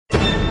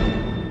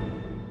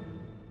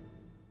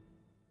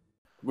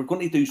we're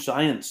going to do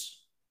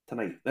science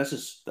tonight. This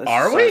is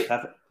Are we?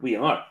 scientific. We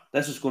are.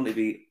 This is going to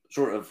be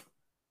sort of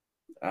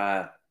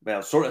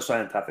sort of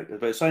scientific. It's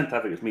about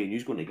scientific as me and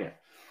you's going to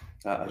get.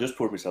 I just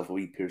poured myself a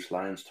wee Pierce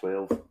Lions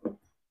 12.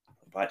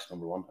 Batch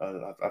number one.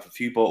 I have a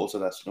few bottles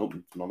of this and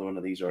opened another one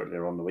of these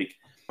earlier on the week.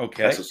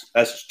 Okay. This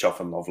is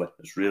chuffing lovely.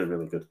 It's really,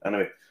 really good.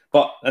 Anyway,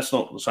 but that's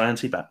not the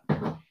sciencey bit.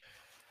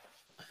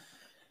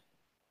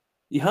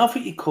 You have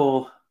what you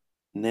call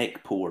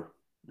neck pour.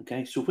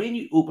 Okay, so when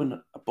you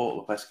open a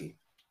bottle of whiskey,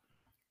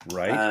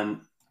 right,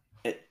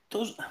 it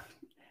does.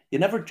 You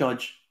never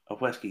judge a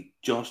whiskey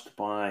just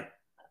by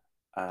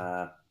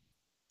when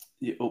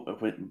you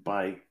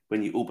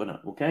open it.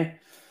 Okay,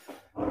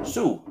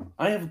 so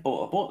I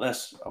bought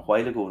this a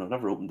while ago and I've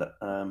never opened it.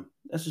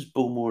 This is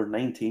Bowmore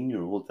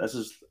 19-year-old. This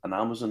is an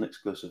Amazon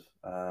exclusive.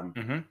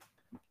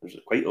 There's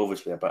quite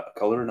obviously a bit of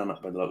colouring in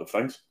it by the look of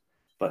things,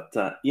 but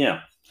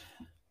yeah.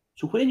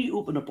 So when you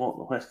open a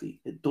bottle of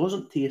whiskey, it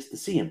doesn't taste the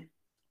same.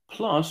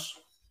 Plus,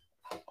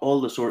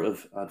 all the sort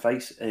of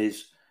advice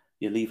is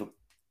you leave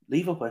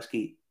a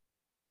whiskey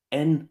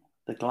in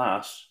the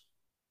glass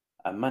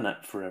a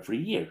minute for every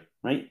year,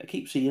 right? I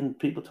keep seeing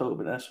people talk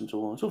about this and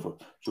so on and so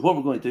forth. So what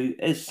we're going to do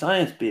is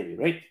science, baby,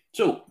 right?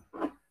 So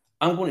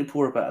I'm going to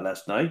pour a bit of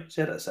this now,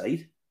 set it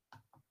aside.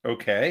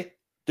 Okay.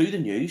 Do the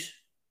news.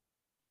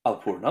 I'll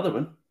pour another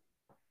one.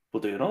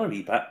 We'll do another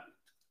wee bit,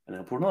 and then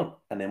I'll pour another,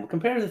 and then we'll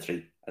compare the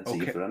three and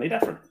see if they're any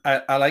different.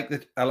 I like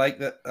that. I like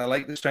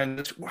the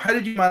sound. How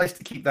did you manage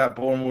to keep that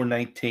Bowmore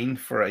 19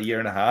 for a year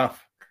and a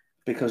half?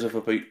 Because of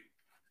about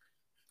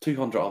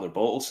 200 other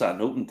bottles sat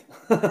and opened.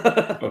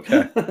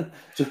 Okay.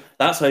 So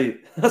that's how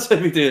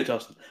we do it,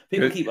 Justin.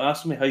 People keep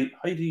asking me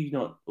how do you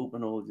not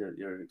open all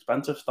your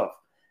expensive stuff?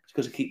 It's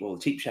because I keep all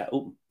the cheap shit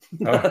open.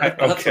 All right.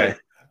 Okay.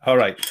 All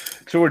right.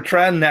 So we're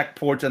trying neck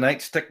pour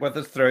tonight. Stick with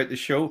us throughout the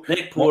show.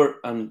 Neck pour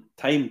and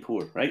time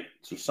pour, right?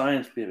 So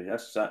science, baby.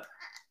 That's that.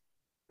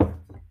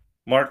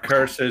 Mark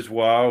Kerr says,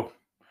 wow.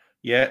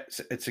 Yeah,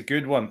 it's a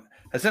good one.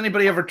 Has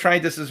anybody ever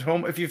tried this at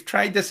home? If you've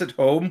tried this at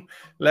home,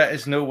 let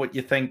us know what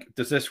you think.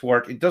 Does this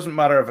work? It doesn't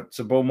matter if it's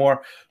a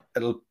Bowmore.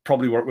 It'll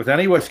probably work with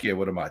any whiskey, I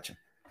would imagine.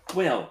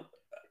 Well,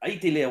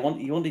 ideally, you want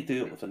to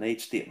do it with an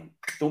age statement.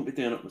 Don't be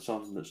doing it with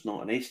something that's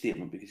not an age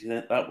statement, because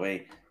that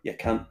way you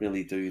can't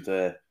really do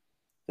the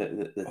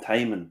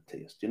time and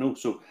taste,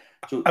 So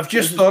I've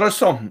just thought of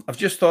something.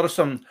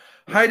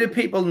 How do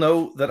people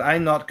know that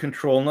I'm not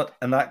controlling it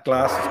and that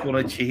glass is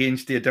going to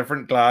change to a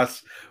different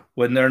glass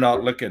when they're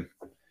not looking?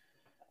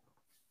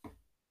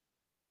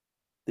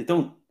 They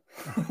don't.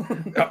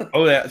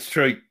 Oh, yeah, it's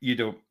true. You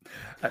don't.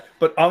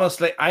 But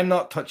honestly, I'm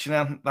not touching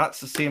it. That's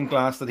the same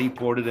glass that he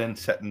poured it in,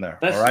 sitting there.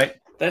 All right.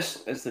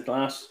 This is the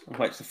glass in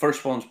which the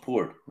first one's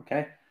poured.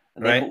 Okay.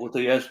 And then what we'll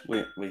do is we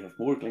have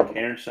more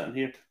Glencairn sitting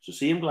here. So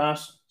same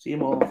glass,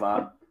 same all of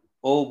that,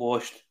 all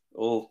washed,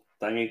 all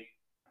thingy.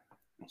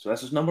 So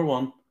this is number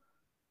one.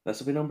 This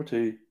will be number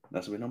two.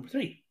 This will be number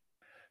three.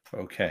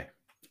 Okay.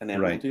 And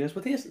then what we'll do is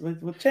we'll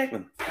check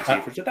them, see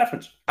if there's a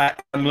difference.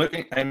 I'm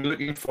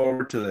looking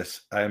forward to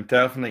this. I'm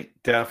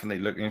definitely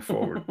looking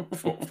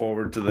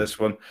forward to this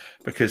one,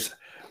 because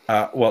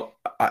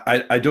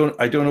I don't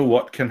know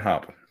what can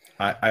happen.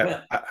 I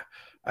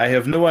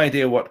have no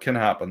idea what can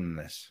happen in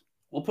this.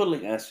 We'll put it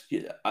like this.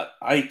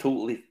 I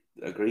totally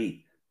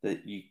agree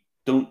that you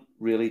don't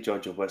really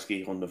judge a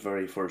whiskey on the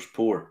very first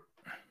pour,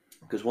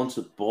 because once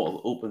the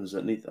bottle opens,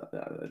 it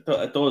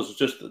does.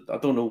 Just I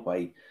don't know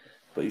why,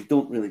 but you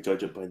don't really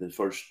judge it by the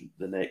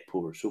neck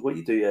pour. So what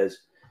you do is,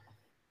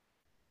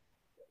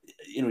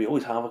 you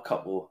always have a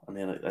couple, and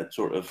then it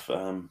sort of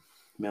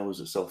mellows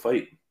itself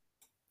out.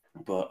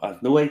 But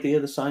I've no idea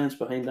the science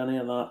behind any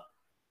of that.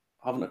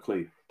 I haven't a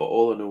clue. But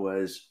all I know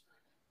is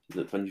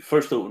that when you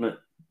first open it,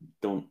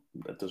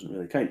 it doesn't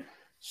really count.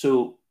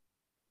 So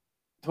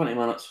 20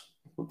 minutes,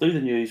 we'll do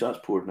the news. That's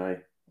poured now.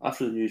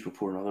 After the news, we'll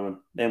pour another one.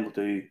 Then we'll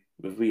do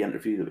the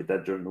re-interview that we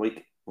did during the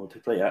week. We'll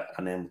play it,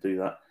 and then we'll do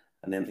that.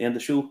 And then at the end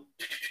of the show,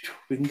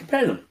 we can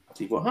compare them,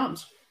 see what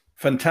happens.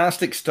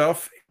 Fantastic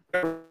stuff.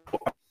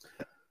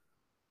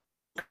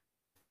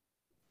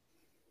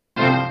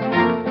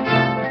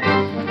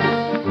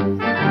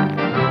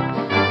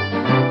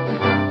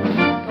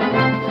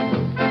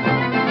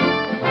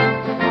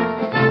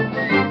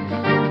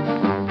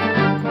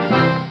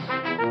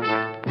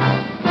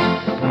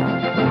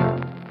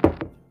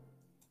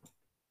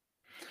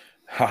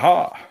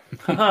 Haha.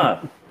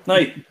 Haha.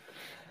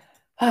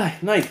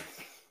 Now,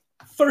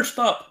 first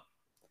up,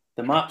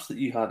 the maps that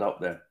you had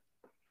up there.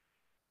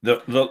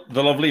 The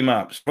lovely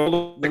maps. The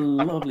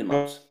lovely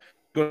maps.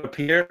 Go up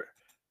here.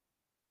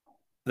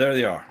 There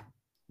they are.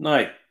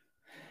 Now,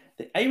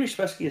 the Irish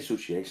Whiskey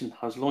Association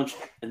has launched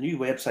a new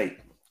website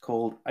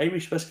called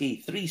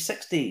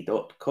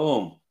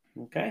irishwhiskey360.com.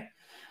 Okay?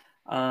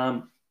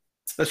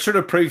 That sort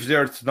of proves the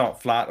earth's not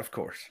flat, of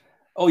course.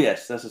 Oh,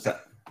 yes, this is it.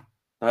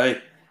 Now,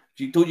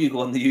 don't you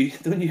go on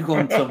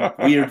some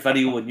weird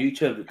video on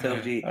YouTube that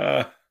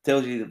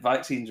tells you the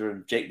vaccines are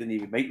injecting you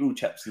with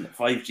microchips and that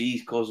 5G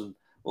is causing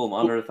all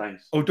manner of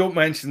things. Oh, don't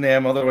mention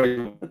them,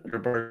 otherwise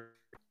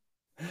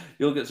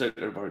You'll get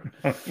Zuckerberg.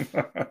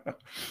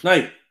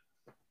 Now,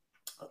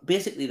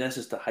 basically, this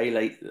is to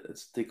highlight,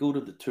 it's to go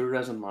to the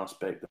tourism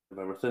aspect of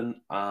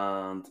everything,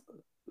 and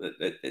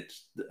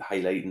it's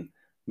highlighting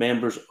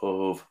members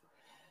of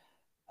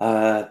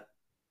the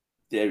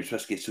Irish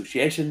Whiskey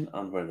Association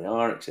and where they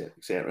are, etc.,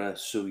 etc.,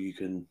 so you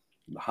can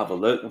have a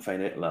look and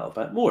find out a little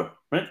bit more,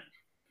 right?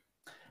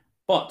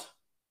 But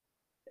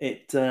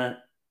the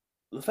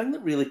thing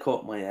that really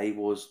caught my eye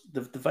was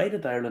they've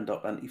divided Ireland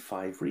up into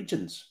 5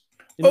 regions.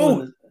 You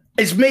know,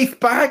 is Meath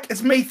back?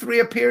 Has Meath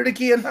reappeared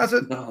again? Has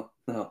it? No.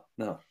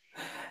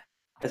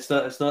 It's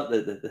not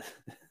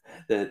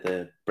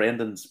the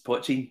Brendan's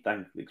poaching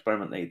thing, the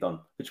experiment they done,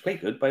 which is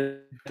quite good, by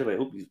the way. I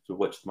hope you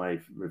watched my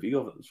review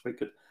of it. It's quite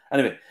good.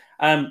 Anyway,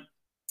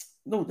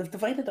 no, they've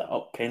divided it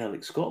up kind of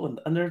like Scotland,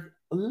 and they're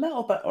a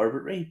little bit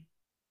arbitrary.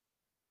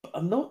 But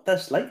I'm not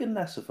disliking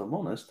this, if I'm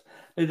honest.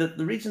 Now,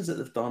 the regions that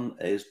they've done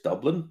is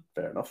Dublin,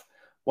 fair enough,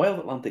 Wild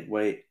Atlantic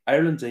Way,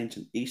 Ireland's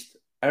Ancient East,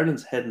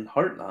 Ireland's Hidden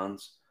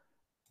Heartlands,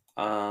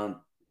 and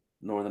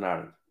Northern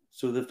Ireland.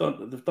 So they've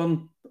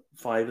done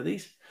 5 of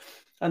these,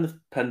 and they've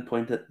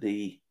pinpointed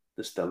the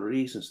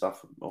distilleries and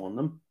stuff on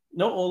them.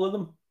 Not all of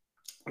them.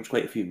 There's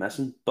quite a few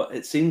missing, but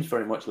it seems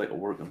very much like a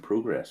work in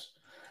progress.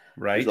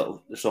 Right.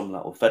 There's some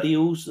little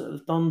videos that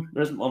they've done.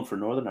 There isn't one for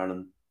Northern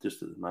Ireland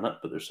just at the minute,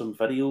 but there's some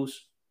videos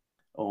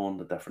on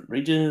the different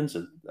regions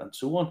and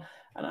so on.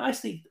 And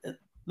actually, it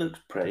looks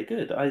pretty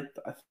good. I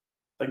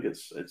think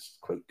it's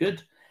quite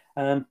good.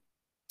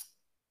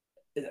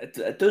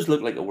 It does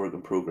look like a work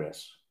in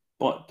progress.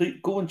 But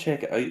go and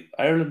check it out.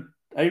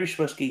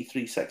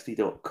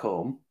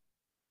 IrishWhiskey360.com.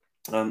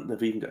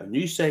 They've even got a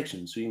news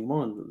section, so you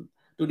can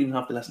don't even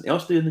have to listen to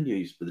us doing the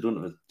news, but they don't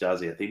have a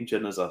jazzy theme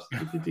tune as us.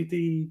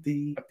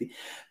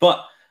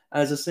 But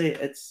as I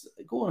say,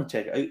 go on and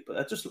check it out.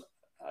 But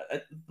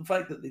the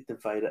fact that they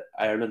divided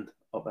Ireland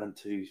up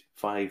into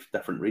 5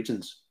 different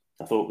regions,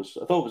 I thought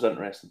it was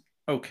interesting.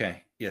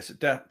 Okay, yes, it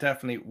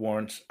definitely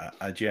warrants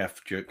a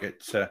Jeff Duke.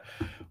 It's what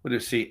do you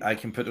see? I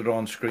can put it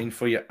on screen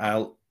for you.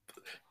 I'll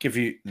give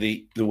you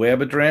the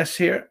web address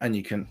here, and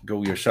you can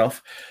go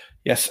yourself.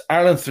 Yes,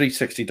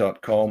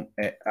 Ireland360.com,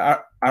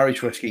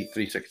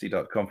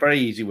 IrishWhiskey360.com. Very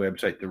easy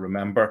website to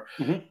remember.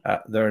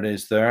 Mm-hmm. There it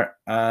is there.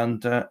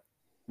 And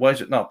why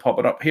is it not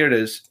popping up? Here it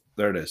is.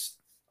 There it is.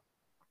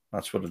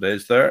 That's what it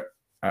is there.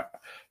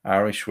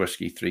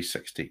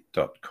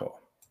 IrishWhiskey360.com.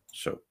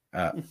 So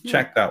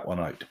check that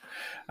one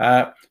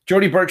out.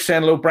 Jody Burke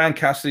saying hello. Brian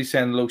Cassidy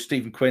saying hello.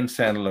 Stephen Quinn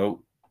saying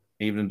hello.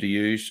 Evening to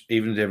you.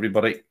 Evening to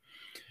everybody.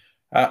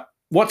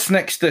 What's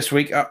next this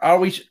week? Are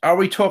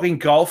we talking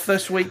golf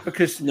this week?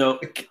 Because no,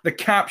 the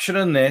caption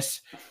in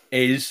this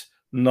is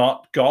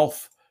not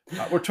golf.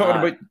 We're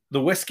talking about the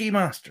Whiskey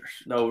Masters.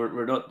 No,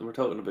 we're not. We're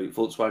talking about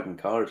Volkswagen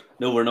cars.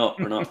 No, we're not.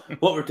 We're not.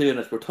 What we're doing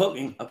is we're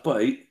talking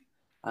about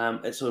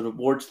it's an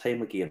awards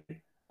time again,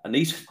 and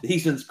these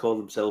ones call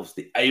themselves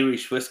the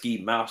Irish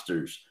Whiskey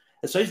Masters.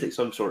 It sounds like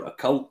some sort of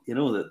cult, you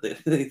know, that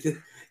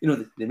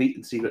they meet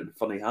in secret and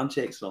funny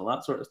handshakes and all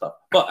that sort of stuff.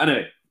 But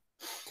anyway.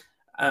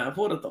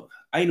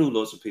 I know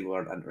lots of people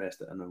aren't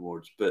interested in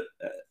awards, but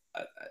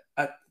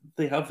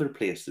they have their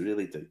place. They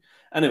really do.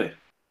 Anyway,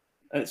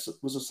 it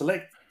was a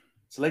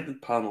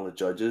selected panel of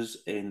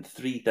judges in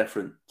 3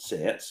 different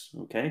sets,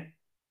 okay?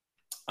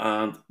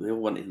 And they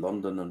all went to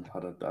London and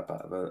had a bit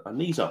of a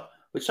knees up,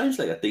 which sounds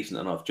like a decent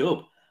enough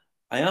job.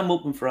 I am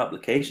open for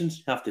applications.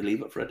 You have to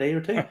leave it for a day or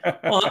 2.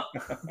 But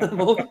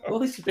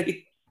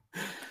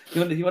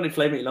you want to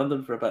fly me to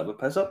London for a bit of a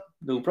piss up?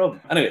 No problem.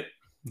 Anyway,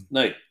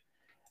 now,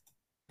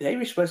 the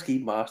Irish Whiskey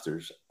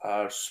Masters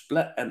are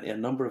split into a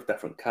number of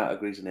different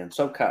categories and then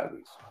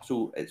subcategories.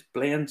 So it's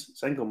blends,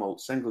 single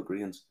malt, single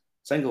grains,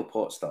 single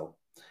pot still.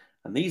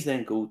 And these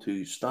then go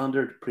to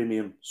standard,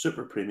 premium,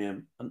 super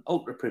premium, and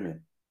ultra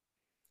premium.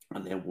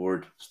 And they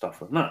award stuff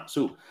from that.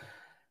 So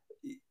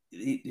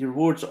the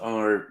awards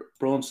are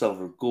bronze,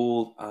 silver,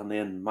 gold, and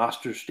then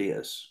master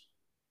status.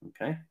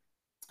 Okay.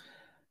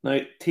 Now,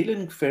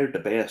 Teeling fared the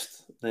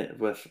best.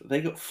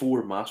 They got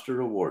 4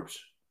 master awards.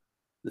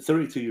 The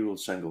 32-year-old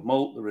single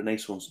malt, the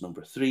Renaissance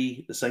number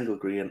 3, the single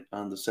grain,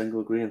 and the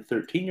single grain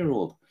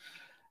 13-year-old.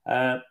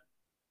 The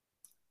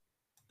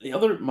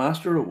other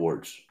master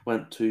awards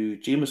went to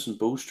Jameson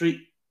Bow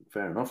Street,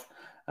 fair enough,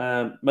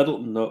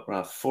 Middleton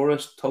Knockgraff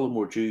Forest,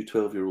 Tullamore Dew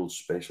 12-year-old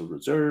special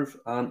reserve,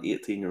 and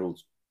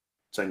 18-year-old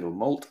single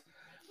malt.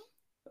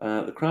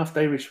 The Craft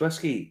Irish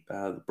Whiskey,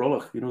 the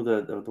Brolach, you know,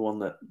 the one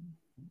that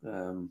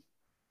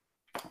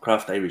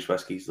Craft Irish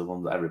Whiskey is the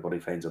one that everybody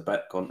finds a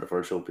bit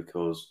controversial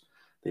because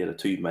they had a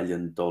 $2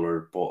 million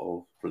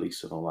bottle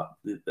release and all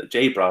that.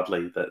 Jay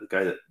Bradley, the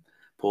guy that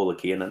Paul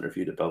O'Kane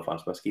interviewed at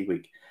Belfast Whiskey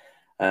Week.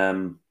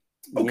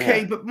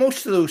 But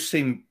most of those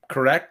seem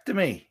correct to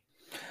me.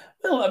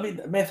 Well, I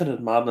mean, Method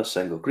of Madness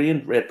single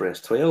grain,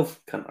 Redbreast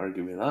 12, can't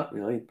argue with that,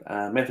 really.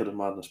 Method of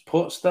Madness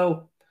pot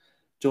still,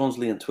 John's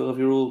Lane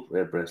 12-year-old,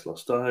 Redbreast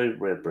Lustau,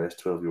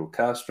 Redbreast 12-year-old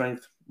cast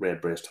strength,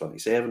 Redbreast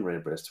 27,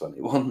 Redbreast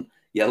 21,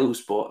 Yellow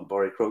Spot, and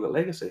Barry Crockett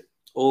Legacy.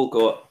 All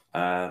got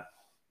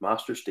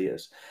master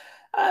status.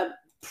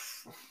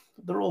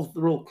 they're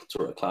all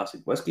sort of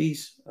classic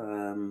whiskies.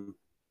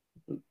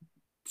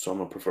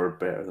 Some I prefer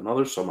better than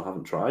others. Some I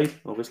haven't tried,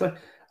 obviously.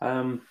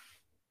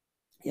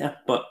 Yeah,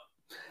 but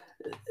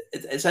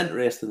it's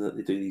interesting that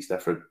they do these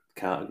different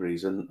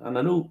categories, and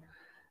I know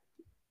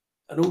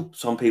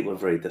some people are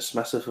very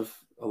dismissive of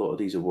a lot of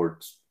these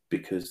awards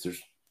because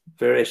there's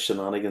various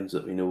shenanigans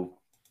that we know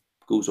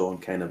goes on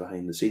kind of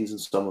behind the scenes in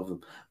some of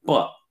them.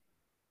 But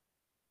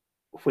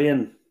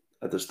when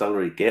a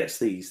distillery gets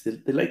these,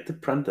 they like to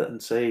print it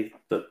and say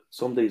that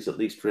somebody's at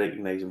least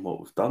recognising what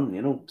we've done,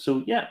 you know.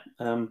 So yeah,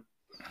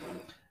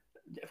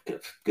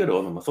 good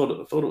on them. I thought it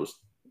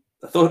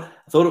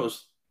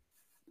was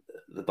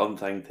the dumb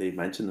thing to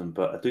mention them,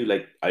 but I do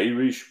like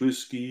Irish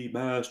Whiskey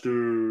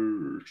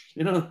Masters,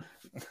 you know.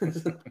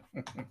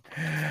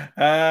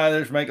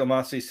 There's Michael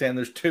Massey saying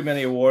there's too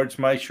many awards.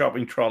 My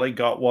shopping trolley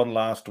got one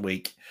last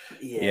week.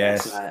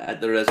 Yes.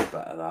 There is a bit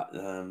of that,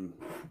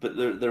 but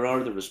there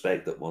are the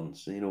respected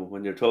ones. You know,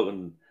 when you're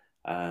talking,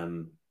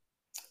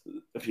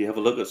 if you have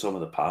a look at some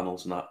of the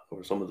panels and that,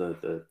 or some of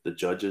the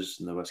judges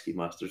and the Whiskey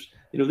Masters,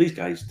 you know, these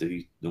guys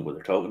do know what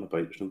they're talking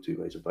about. There's no two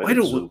ways about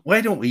it.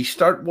 Why don't we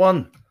start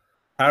one?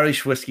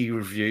 Irish Whiskey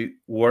Review,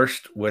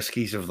 worst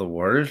whiskies of the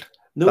world.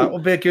 No, that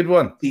would be a good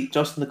one. See,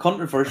 Justin, the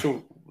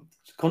controversial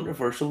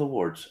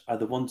awards are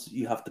the ones that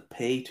you have to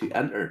pay to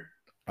enter.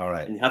 All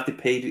right. And you have to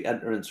pay to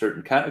enter in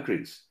certain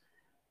categories.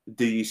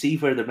 Do you see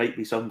where there might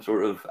be some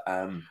sort of,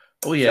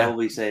 shall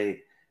we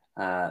say,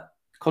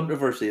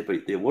 controversy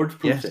about the awards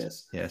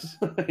process? Yes.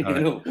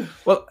 Know?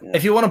 Well,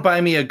 if you want to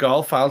buy me a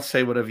golf, I'll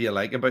say whatever you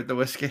like about the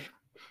whiskey.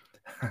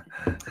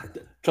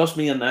 Trust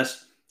me on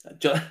this.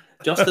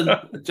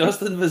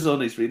 Justin was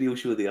on his radio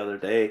show the other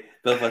day,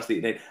 Belfast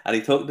 89, and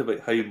he talked about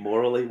how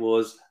moral he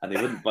was and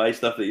he wouldn't buy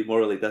stuff that he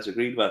morally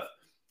disagreed with.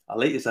 I'll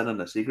let you in on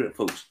a secret,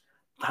 folks.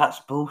 That's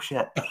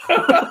bullshit.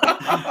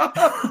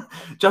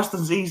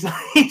 Justin's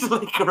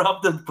easily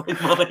corrupted by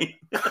money.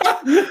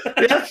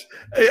 Yes,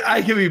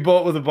 I can be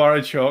bought with a bar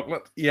of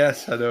chocolate.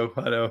 Yes, I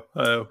know.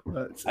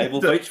 I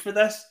will vouch for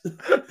this.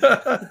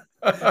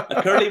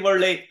 A curly were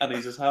late, and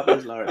he's as happy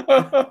as Larry.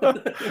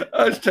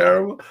 That's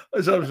terrible.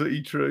 That's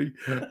absolutely true.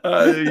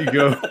 There you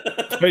go.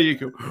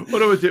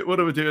 What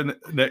are we doing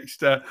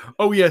next?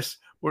 Oh yes,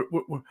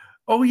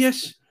 oh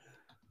yes.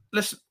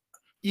 Listen,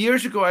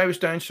 years ago I was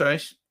down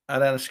south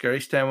at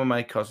Enniskerry with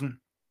my cousin,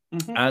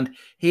 and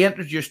he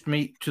introduced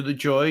me to the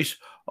joys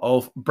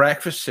of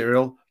breakfast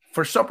cereal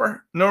for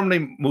supper.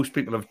 Normally, most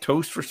people have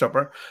toast for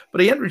supper,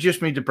 but he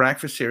introduced me to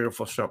breakfast cereal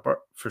for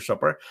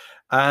supper,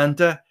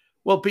 and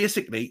well,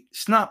 basically,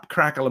 snap,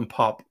 crackle, and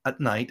pop at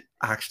night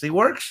actually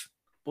works.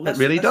 Well, it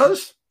really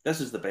does.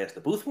 This is the best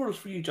of both worlds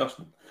for you,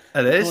 Justin.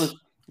 It is.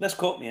 This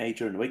caught me eye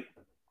during the week.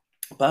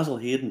 Basil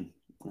Hayden,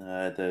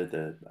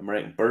 the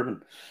American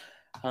bourbon,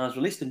 has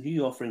released a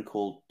new offering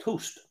called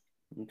Toast.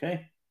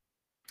 Okay,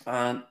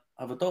 and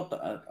I've adopted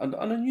an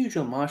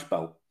unusual mash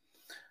bill.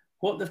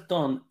 What they've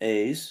done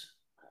is,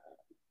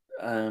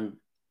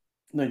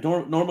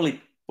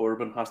 normally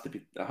bourbon has to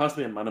be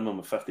a minimum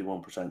of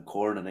 51%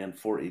 corn and then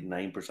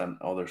 49%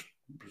 other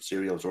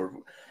cereals, or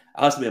it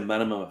has to be a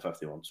minimum of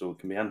 51, so it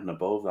can be anything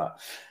above that.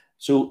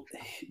 So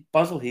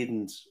Basil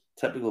Hayden's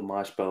typical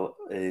mash bill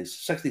is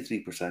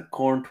 63%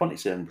 corn,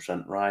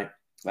 27% rye,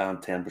 and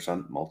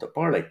 10% malted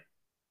barley.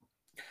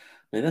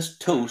 Now, this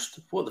Toast,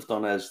 what they've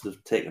done is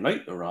they've taken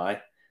out the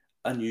rye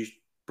and used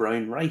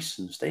brown rice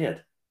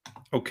instead.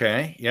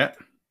 Okay, yeah.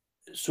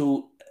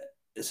 So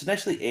it's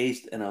initially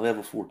aged in a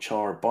level 4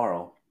 char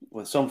barrel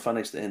with some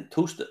finish then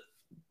toasted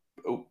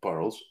oak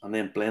barrels and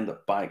then blend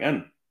it back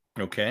in.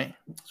 Okay.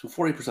 So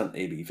 40%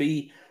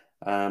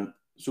 ABV.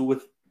 So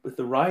with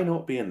the rye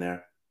not being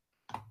there,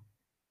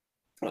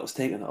 I'll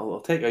take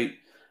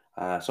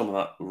out some of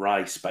that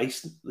rye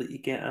spice that you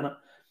get in it.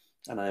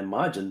 And I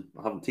imagine,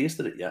 I haven't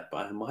tasted it yet,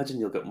 but I imagine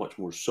you'll get much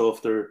more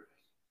softer,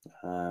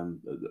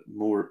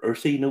 more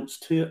earthy notes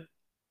to it.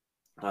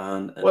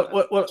 And will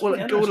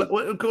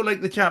it go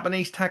like the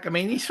Japanese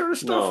Takamine sort of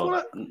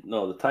stuff?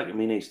 No, the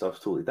Takamine stuff's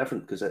totally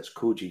different because it's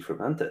koji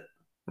fermented.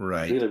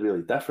 Right. Really,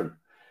 really different.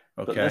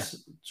 Okay. But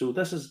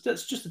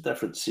that's just a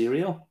different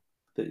cereal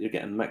that you're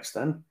getting mixed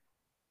in.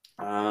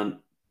 And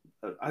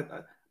I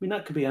mean,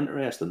 that could be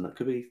interesting.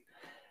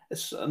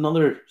 It's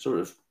another sort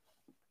of,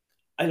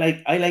 I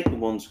like the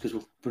ones, because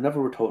whenever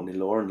we're talking to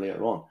Lauren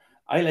later on,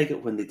 I like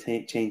it when they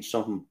change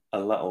something a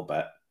little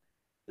bit.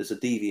 There's a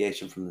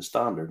deviation from the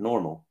standard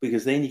normal,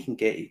 because then you can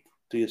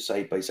do a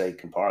side-by-side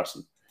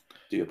comparison.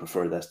 Do you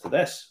prefer this to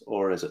this,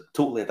 or is it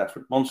totally a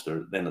different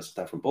monster? Then it's a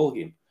different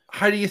ballgame.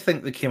 How do you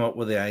think they came up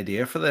with the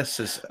idea for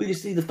this? Well, you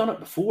see, they've done it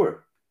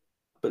before,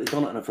 but they've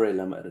done it in a very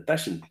limited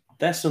edition.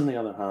 This, on the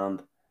other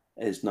hand,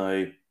 is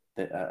now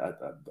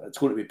it's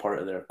going to be part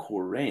of their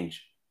core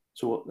range.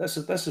 So this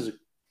is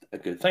a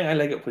good thing. I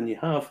like it when you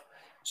have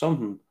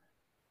something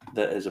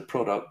that is a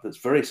product that's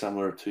very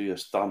similar to a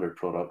standard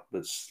product, but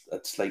it's a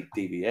slight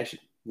deviation,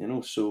 you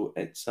know. So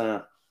it's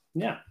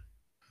yeah.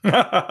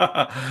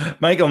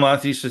 Michael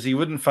Matthews says he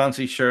wouldn't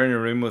fancy sharing a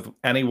room with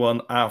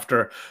anyone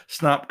after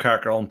snap,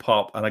 crackle, and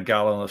pop and a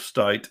gallon of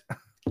stout.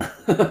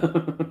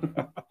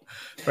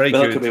 Very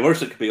Well, good. it could be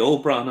worse. It could be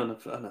Old Bran and a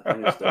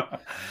thing of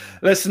stuff.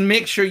 Listen,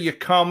 make sure you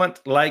comment,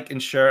 like,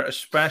 and share,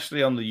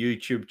 especially on the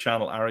YouTube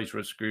channel, Irish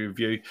Whiskey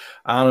Review,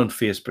 and on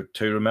Facebook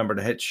too. Remember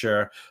to hit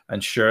share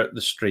and share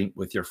the stream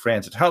with your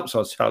friends. It helps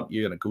us help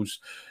you, and it goes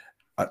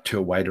to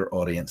a wider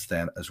audience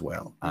then as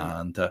well.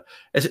 And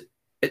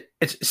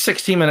it's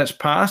 16 minutes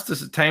past.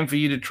 Is it time for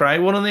you to try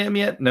one of them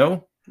yet?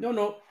 No?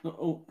 No.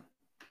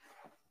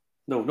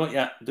 No, not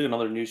yet. Do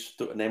another news,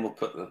 and then we'll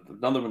put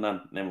another one in,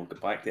 and then we'll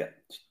get back to it.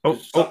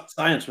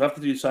 Science. We have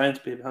to do science,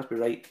 babe. It has to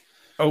be right.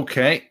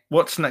 Okay.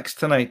 What's next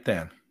tonight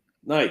then?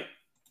 Now,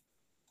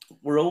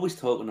 we're always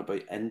talking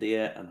about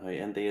India and how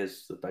India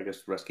is the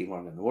biggest whiskey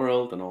market in the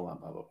world and all that,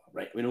 blah, blah, blah.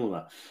 Right? We know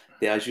that.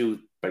 Diageo,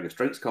 biggest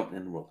drinks company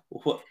in the world.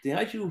 Well, what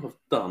Diageo have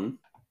done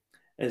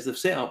is they've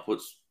set up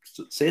what's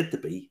said to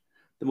be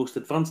the most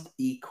advanced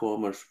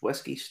e-commerce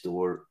whiskey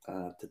store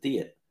to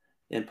date,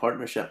 in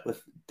partnership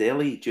with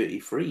Delhi Duty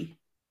Free.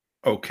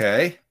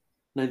 Okay.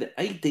 Now, the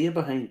idea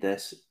behind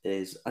this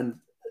is, and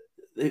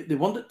they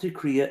wanted to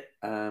create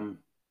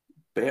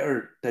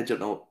better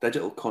digital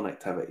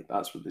connectivity.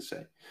 That's what they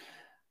say.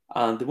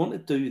 And they want to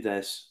do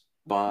this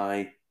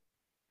by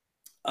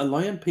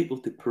allowing people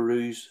to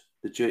peruse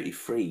the duty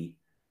free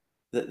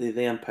that they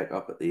then pick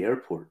up at the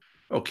airport.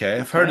 Okay,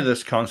 I've heard of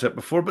this concept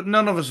before, but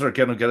none of us are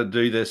going to get to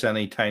do this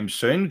anytime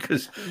soon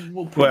because,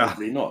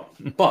 probably not.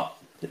 But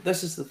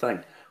this is the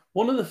thing.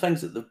 One of the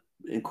things that they've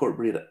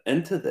incorporated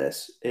into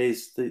this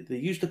is they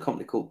used a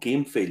company called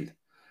Gamefield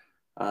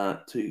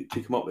to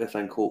come up with a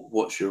thing called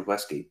What's Your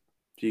Whiskey.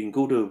 So you can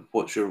go to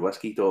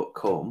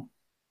whatsyourwhiskey.com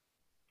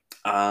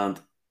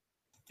and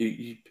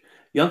you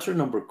answer a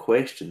number of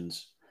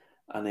questions,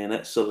 and then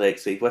it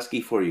selects a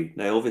whiskey for you.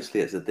 Now,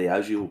 obviously, it's a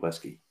Diageo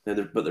whiskey.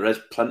 But there is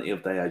plenty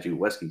of Diageo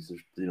whiskies.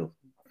 There's,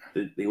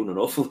 they own an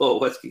awful lot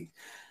of whiskey.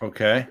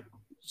 Okay.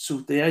 So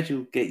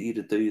Diageo get you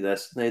to do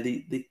this. Now,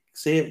 they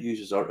say it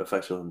uses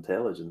artificial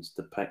intelligence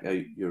to pick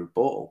out your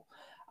bottle.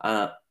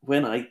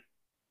 When I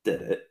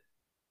did it,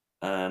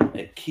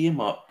 it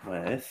came up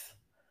with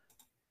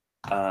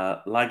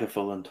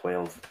Lagavulin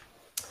 12,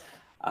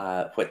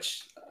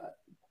 which,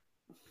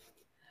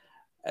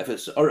 if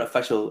it's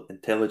artificial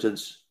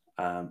intelligence,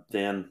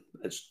 then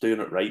it's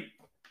doing it right.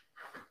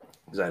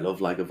 Because I love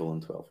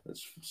Lagavulin 12.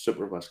 It's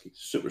super whiskey,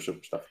 super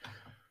stuff.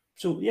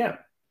 So, yeah.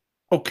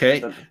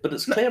 Okay. But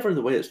it's clever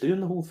the way it's doing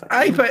the whole thing.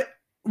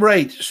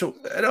 Right. So,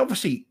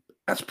 obviously,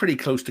 that's pretty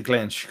close to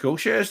Glen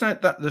Scotia, isn't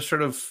it? That the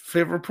sort of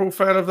flavour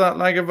profile of that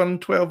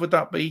Lagavulin 12, would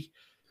that be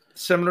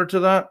similar to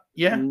that?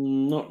 Yeah?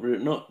 Not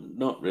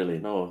really,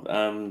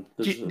 no.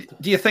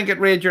 Do you think it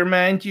read your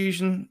mind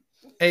using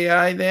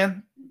AI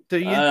then? Do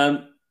you?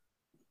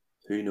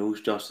 Who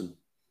knows, Justin?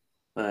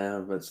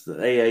 It's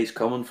the AI's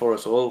coming for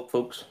us all,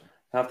 folks.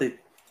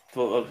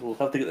 We'll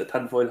have to get the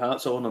tinfoil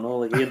hats on and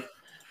all again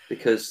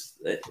because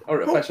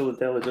artificial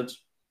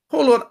intelligence.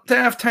 Hold on, do I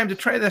have time to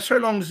try this? How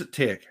long does it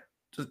take?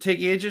 Does it take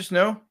ages?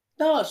 No,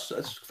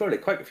 it's fairly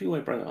quick if you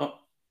want to bring it up.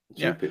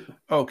 Yeah. People.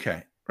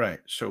 Okay. Right.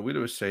 So we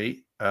do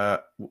see.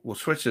 We'll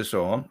switch this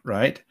on.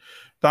 Right.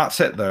 That's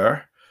it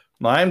there.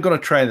 Now I'm going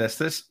to try this.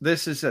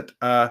 This is at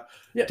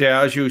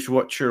Diageo's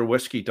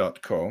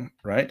whatsyourwhiskey.com.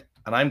 Right.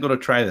 And I'm going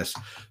to try this.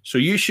 So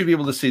you should be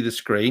able to see the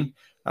screen.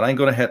 And I'm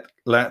going to hit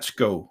let's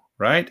go.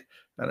 Right.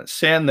 And it's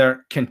saying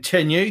there,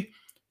 continue.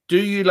 Do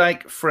you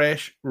like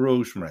fresh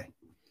rosemary?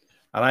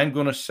 And I'm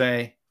going to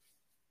say,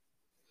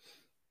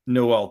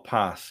 no, I'll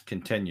pass.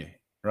 Continue.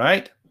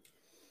 Right.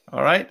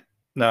 All right.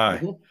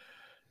 Now,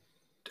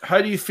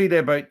 how do you feel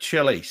about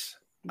chilies?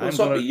 What's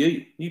up with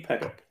you? You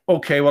pick it.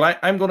 Okay. Well,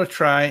 I'm going to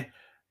try.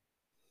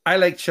 I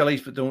like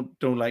chilies, but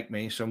don't like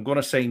me. So I'm going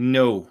to say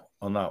no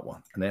on that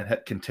one and then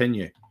hit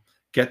continue.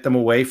 Get them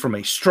away from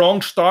me.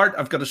 Strong start.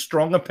 I've got a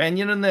strong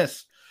opinion in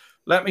this.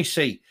 Let me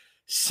see.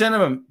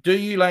 Cinnamon. Do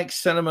you like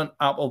cinnamon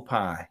apple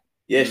pie?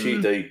 Yes,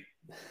 you do.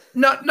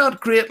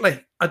 Not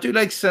greatly. I do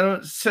like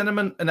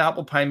cinnamon and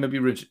apple pie, maybe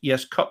rich.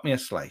 Yes, cut me a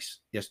slice.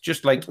 Yes,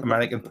 just like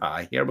American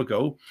pie. Here we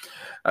go.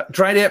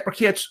 Dried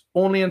apricots,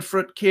 only in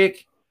fruit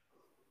cake.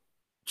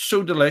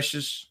 So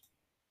delicious.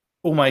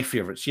 Oh, my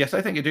favorites. Yes,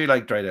 I think I do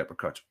like dried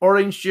apricots.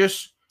 Orange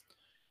juice.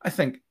 I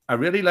think I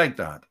really like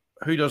that.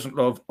 Who doesn't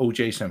love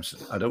O.J. Simpson?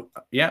 I don't.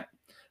 Yeah.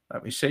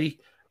 Let me see.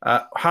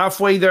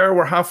 Halfway there.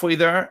 We're halfway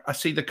there. I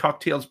see the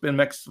cocktails being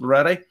mixed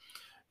already.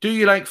 Do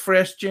you like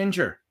fresh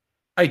ginger?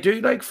 I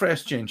do like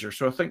fresh ginger,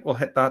 so I think we'll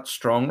hit that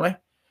strongly,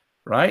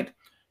 right?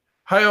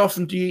 How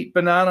often do you eat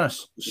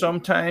bananas?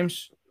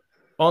 Sometimes,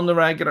 on the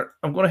regular.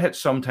 I'm going to hit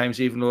sometimes,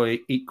 even though I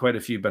eat quite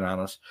a few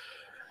bananas.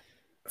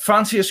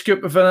 Fancy a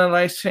scoop of vanilla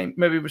ice cream,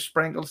 maybe with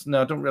sprinkles?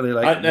 No, I don't really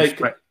like it.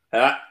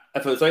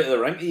 If it was out of the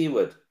rinky, you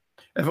would.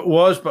 If it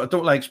was, but I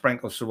don't like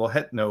sprinkles, so we'll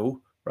hit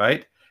no,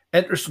 right?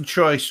 Interesting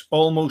choice,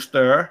 almost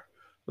there.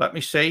 Let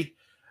me see.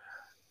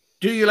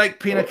 Do you like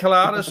pina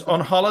coladas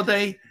on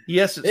holiday?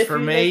 Yes, it's for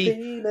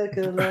me.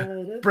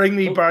 Bring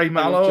me Barry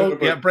Mallow.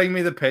 Yeah, bring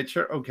me the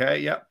picture. Okay,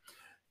 yeah.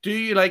 Do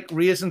you like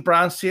Raisin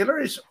Bran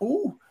Sailors?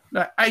 Oh,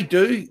 now I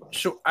do.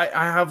 So I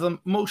have them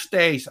most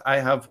days. I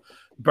have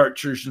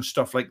Birchers and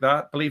stuff like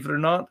that, believe it or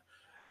not.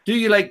 Do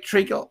you like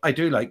treacle? I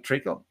do like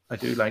treacle. I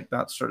do like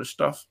that sort of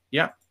stuff.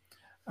 Yeah.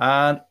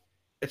 And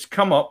it's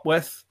come up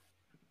with,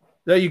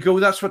 there you go.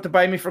 That's what to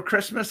buy me for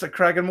Christmas, a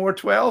Cragganmore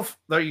 12.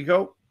 There you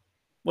go.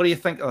 What do you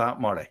think of that,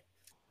 Marty?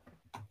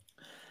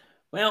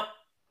 Well,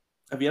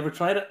 have you ever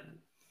tried it?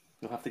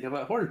 You'll have to give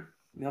it a whirl.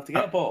 You have to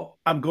get a bottle.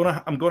 I'm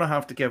gonna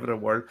have to give it a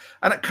whirl.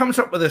 And it comes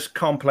up with this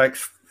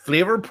complex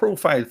flavor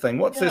profile thing.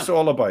 What's this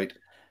all about?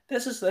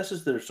 This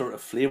is their sort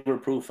of flavor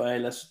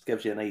profile. This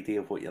gives you an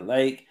idea of what you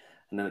like,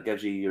 and then it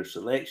gives you your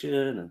selection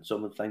and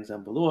some of the things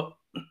down below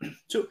it.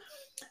 So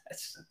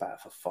it's a bit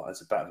of a fun,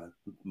 it's a bit of a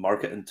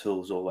marketing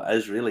tool, is all it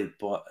is really.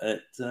 But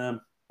it.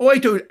 I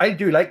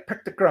do like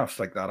pictographs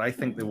like that. I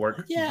think they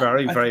work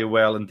very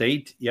well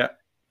indeed. Yeah,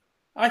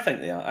 I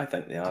think they are. I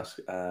think they ask.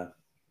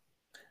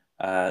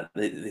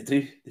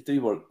 They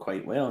do work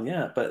quite well,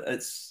 yeah. But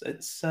it's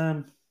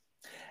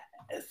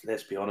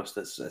let's be honest,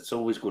 it's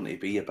always going to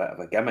be a bit of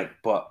a gimmick,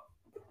 but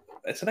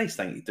it's a nice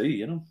thing to do,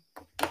 you know.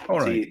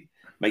 All right. It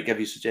might give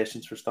you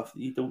suggestions for stuff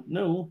that you don't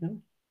know. You know?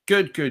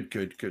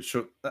 Good.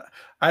 So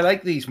I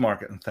like these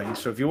marketing things.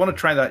 So if you want to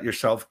try that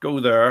yourself, go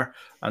there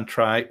and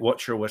try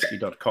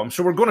watchyourwhiskey.com.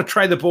 So we're going to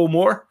try the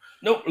Bowmore.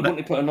 No, we're going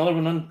to put another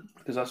one in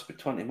because that's about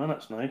 20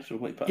 minutes now. So we're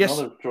going to put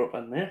another drop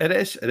in there. It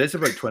is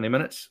about 20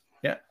 minutes.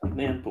 Yeah. And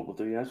then what we'll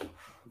do is,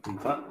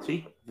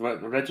 see, the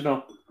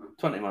original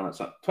 20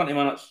 minutes. 20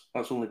 minutes,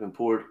 that's only been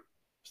poured,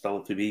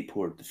 still to be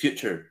poured. The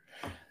future.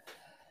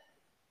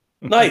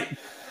 Now,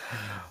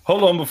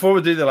 hold on, before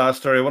we do the last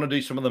story, I want to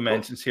do some of the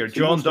mentions here.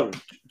 John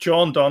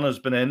Dunn has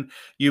been in.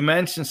 You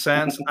mentioned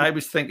Sans. I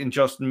was thinking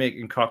Justin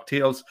making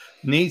cocktails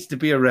needs to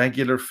be a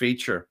regular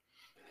feature.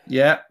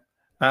 Yeah,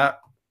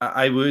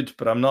 I would,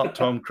 but I'm not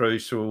Tom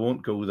Cruise, so we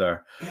won't go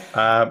there.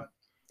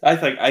 I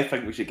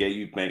think we should get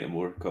you making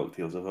more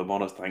cocktails. If I'm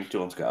honest, I think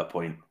John's got a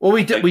point. Well,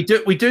 we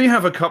do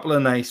have a couple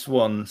of nice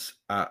ones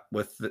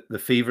with the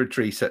Fever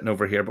Tree sitting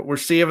over here, but we're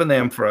saving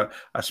them for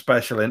a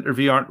special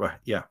interview, aren't we?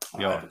 Yeah.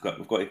 We've got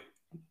to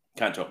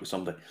catch up with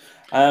somebody.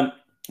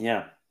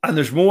 Yeah. And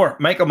there's more.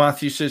 Michael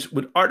Matthews says,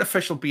 would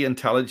artificial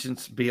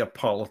intelligence be a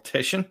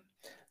politician?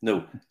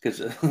 No, because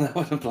that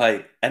would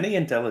imply any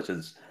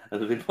intelligence. It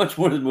would be much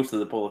more than most of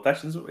the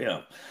politicians that we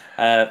have.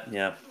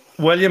 Yeah.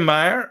 William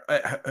Meyer,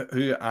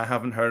 who I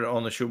haven't heard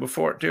on the show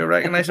before. Do you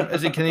recognize him?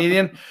 Is he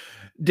Canadian?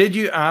 Did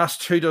you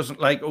ask who doesn't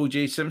like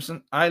O.J.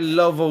 Simpson? I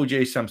love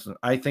O.J. Simpson.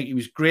 I think he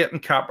was great in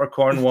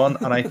Capricorn 1,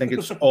 and I think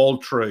it's all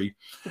true.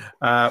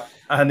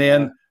 And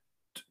then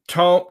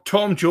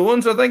Tom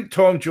Jones, I think.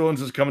 Tom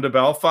Jones is coming to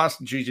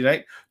Belfast on Tuesday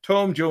night.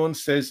 Tom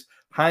Jones says,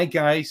 hi,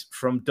 guys,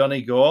 from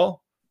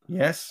Donegal.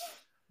 Yes.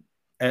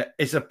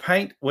 Is a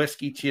pint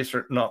whiskey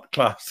chaser not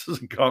classed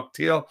as a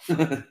cocktail?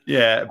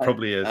 Yeah, it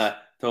probably is.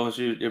 Thomas,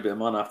 you're a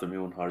man after my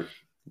own heart.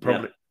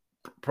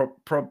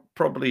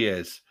 Probably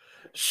is.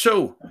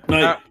 So,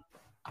 now,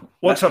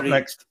 what's up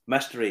next?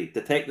 Mystery.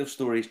 Detective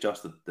stories,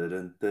 Justin.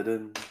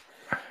 There's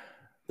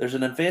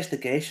an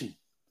investigation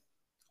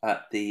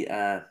at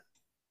the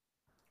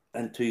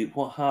into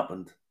what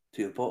happened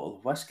to a bottle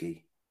of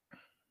whiskey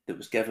that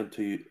was given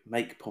to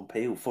Mike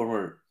Pompeo,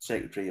 former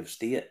Secretary of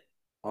State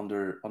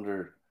under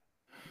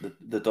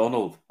the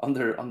Donald,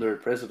 under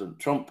President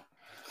Trump.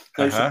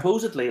 Now,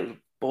 supposedly it was a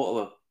bottle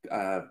of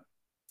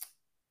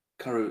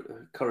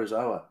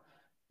Kurosawa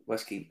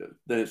whiskey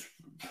that is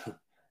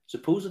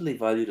supposedly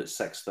valued at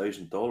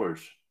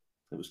 $6,000.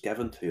 It was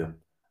given to him,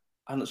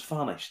 and it's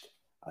vanished,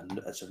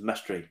 and it's a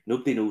mystery.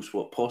 Nobody knows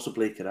what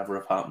possibly could ever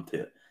have happened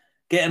to it.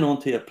 Getting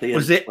onto a plane.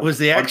 Was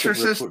the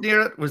Exorcist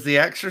near it? Was the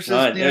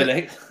Exorcist near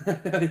it?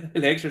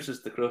 The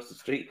Exorcist across the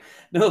street.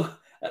 No,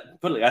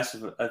 but like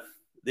if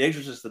the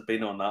Exorcist had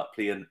been on that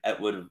plane,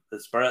 the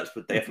spirits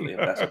would definitely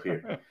have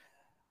disappeared.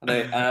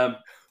 Now,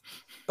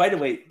 by the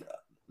way,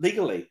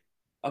 legally,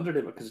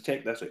 because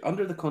check this out,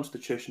 under the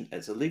Constitution,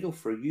 it's illegal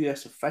for a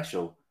US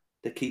official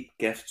to keep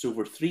gifts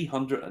over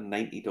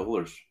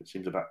 $390. It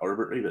seems a bit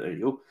arbitrary, but there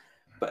you go.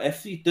 But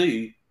if you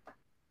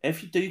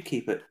do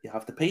keep it, you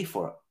have to pay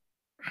for it.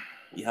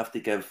 You have to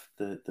give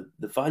the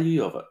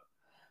value of it.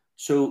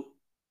 So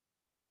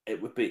he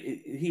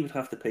would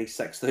have to pay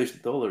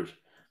 $6,000.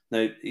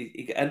 Now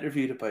he got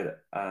interviewed about it,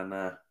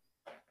 and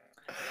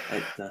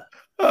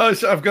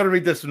so I've got to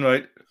read this one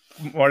right,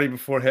 Marty,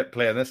 before hit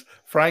play on this.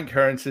 Frank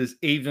Hearn says,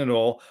 evening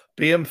all,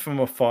 being from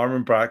a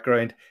farming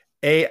background,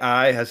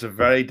 AI has a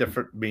very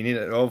different meaning.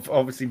 It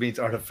obviously means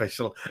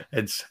artificial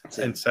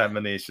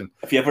insemination.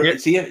 If you ever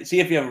see if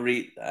you ever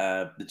read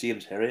the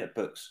James Herriot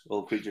books,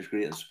 All Creatures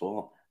Great and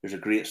Small, there's a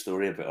great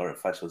story about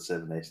artificial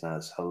insemination.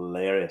 It's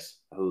hilarious,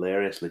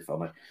 hilariously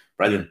funny,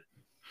 brilliant.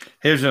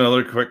 Here's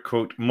another quick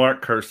quote.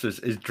 Mark Curses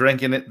is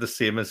drinking it the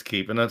same as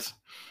keeping it.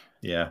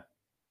 Yeah.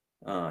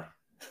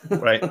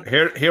 Right.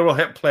 Here we'll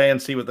hit play and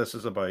see what this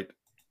is about.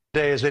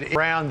 Today is that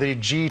around the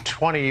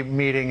G20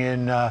 meeting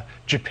in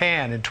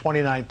Japan in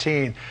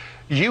 2019,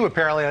 you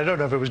apparently, I don't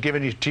know if it was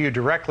given to you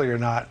directly or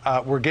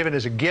not, were given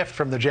as a gift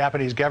from the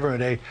Japanese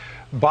government a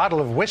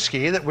bottle of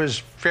whiskey that was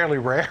fairly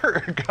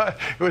rare.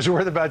 It was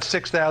worth about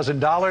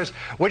 $6,000,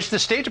 which the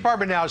State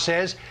Department now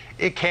says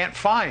it can't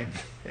find.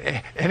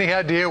 Any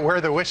idea where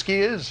the whiskey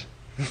is?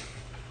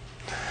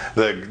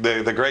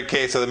 the great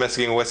case of the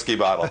missing whiskey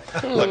bottle.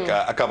 Look,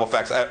 a couple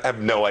facts. I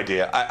have no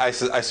idea. I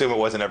assume it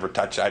wasn't ever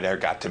touched. I never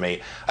got to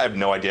me. I have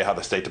no idea how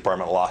the State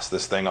Department lost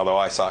this thing, although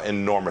I saw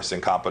enormous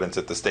incompetence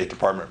at the State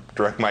Department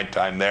during my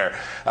time there.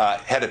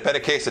 Had it been a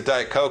case of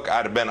Diet Coke,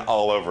 I'd have been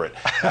all over it.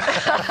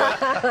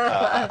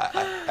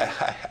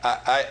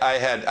 I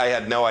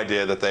had no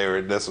idea that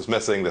this was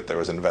missing, that there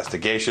was an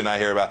investigation I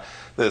hear about.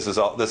 This is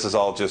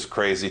all just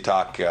crazy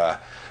talk.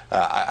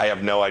 I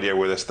have no idea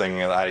where this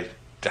thing.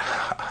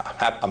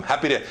 I'm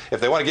happy to, if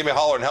they want to give me a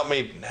holler and help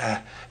me,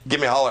 give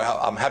me a holler.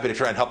 I'm happy to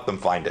try and help them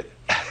find it.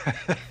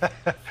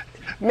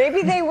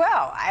 Maybe they will.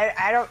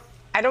 I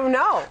don't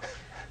know.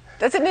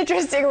 That's an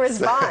interesting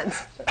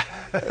response.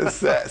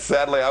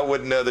 Sadly, I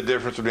wouldn't know the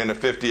difference between a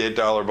 $58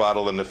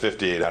 bottle and a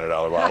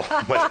 $5,800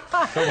 bottle.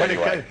 But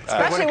anyway,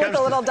 especially with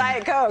a little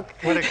Diet Coke.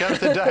 When it comes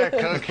to Diet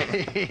Coke,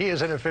 he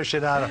is an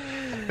aficionado.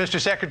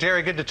 Mr.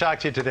 Secretary, good to talk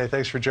to you today.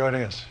 Thanks for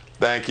joining us.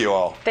 Thank you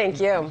all. Thank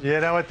you.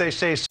 You know what they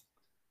say.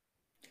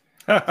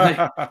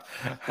 I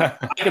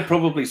could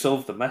probably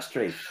solve the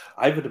mystery.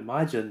 I would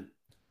imagine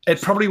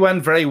It probably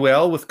went very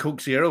well with Coke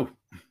Zero.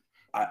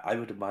 I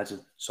would imagine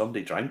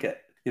somebody drank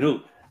it. You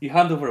know, you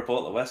hand over a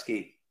bottle of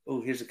whiskey.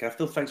 Oh, here's a gift.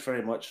 Oh, thanks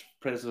very much,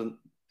 President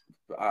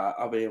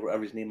Abbey,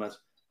 whatever his name is.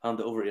 Hand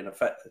it over to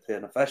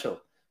an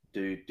official.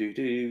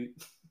 Do.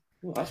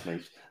 Oh, that's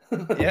nice.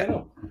 Yeah. You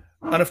know.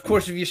 And of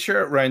course, if you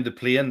share it around the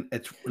plane,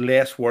 it's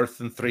less worth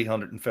than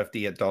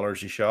 $358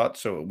 a shot,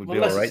 so it would be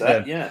all right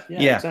then. Yeah,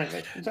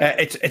 exactly.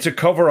 It's a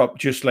cover up,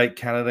 just like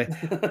Kennedy.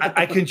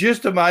 I can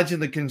just imagine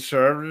the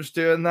Conservatives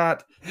doing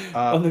that.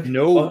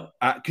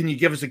 Can you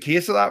give us a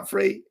case of that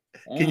free?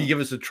 Can you give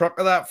us a truck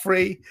of that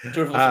free? If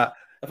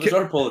it's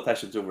our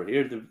politicians over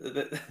here,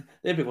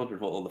 they'd be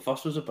wondering what all the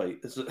fuss was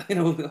about. They'd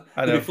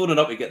be phoning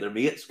up to get their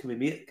mates. Can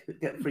we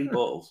get free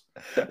bottles?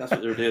 That's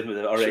what they're doing with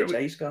the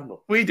RHI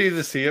scandal. We do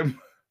the same.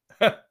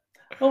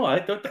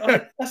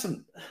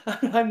 Listen,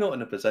 I'm not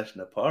in a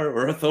position of power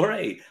or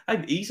authority.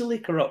 I'm easily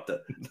corrupted.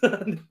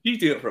 You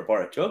do it for a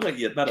bar of chocolate,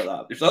 you admit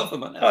that yourself.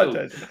 I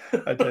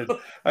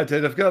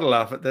did. I've got to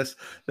laugh at this.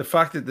 The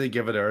fact that they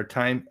give it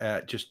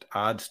airtime just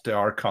adds to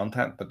our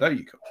content, but there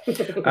you go.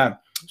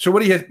 So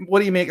what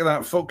do you make of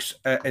that, folks?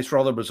 It's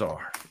rather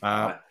bizarre.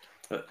 But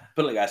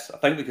like I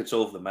think we could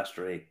solve the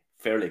mystery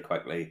fairly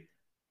quickly.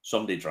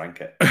 Somebody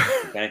drank it.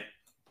 Okay.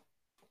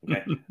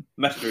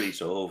 Mystery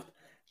solved.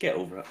 Get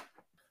over it.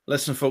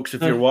 Listen, folks,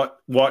 if you're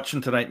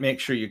watching tonight, make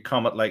sure you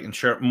comment, like, and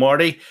share.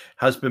 Marty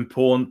has been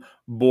pouring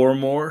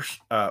Boremore's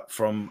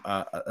from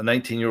a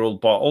 19-year-old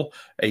bottle.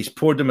 He's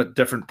poured them at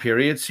different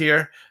periods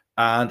here,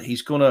 and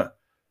he's going to...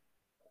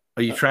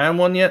 Are you trying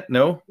one yet?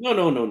 No?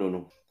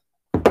 No.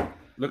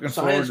 Looking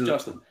forward to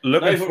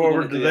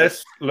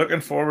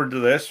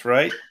this,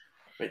 right?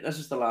 Right, this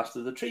is the last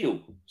of the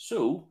trio.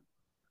 So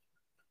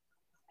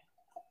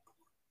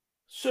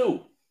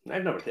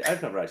I've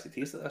never actually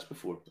tasted this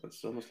before.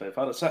 It's almost like I've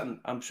had it sitting.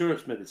 I'm sure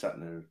it's maybe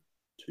sitting there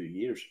 2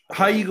 years.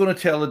 How are you going to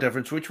tell the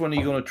difference? Which one are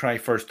you going to try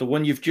first? The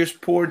one you've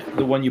just poured,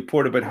 the one you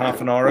poured about half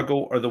an hour ago,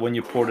 or the one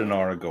you poured an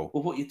hour ago?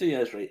 Well, what you do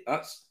is, right,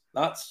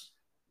 that's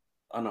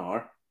an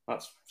hour.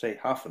 That's, say,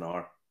 half an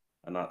hour,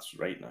 and that's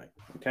right now.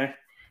 Okay?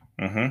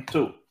 Mm-hmm.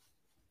 So,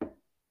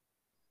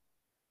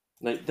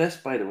 now this,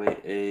 by the way,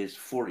 is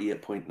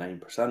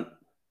 48.9%.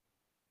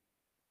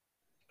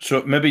 So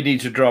it maybe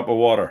needs a drop of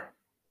water.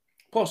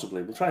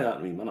 Possibly. We'll try that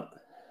in a minute.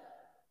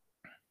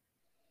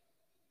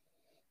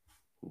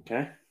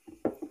 Okay.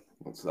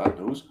 What's that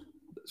nose?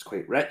 It's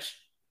quite rich.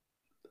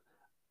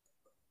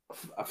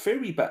 A fair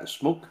wee bit of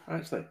smoke,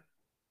 actually.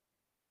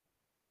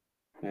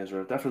 Is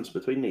there a difference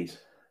between these?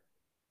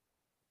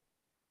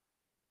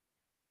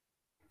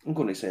 I'm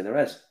going to say there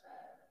is.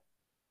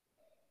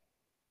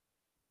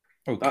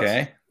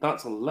 Okay.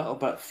 That's a little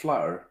bit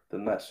flatter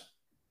than this.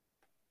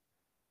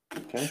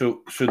 Okay.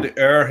 So the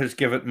air has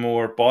given it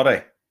more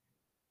body.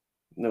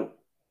 No.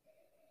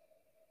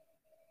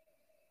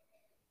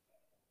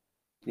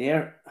 The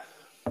air.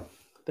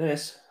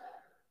 This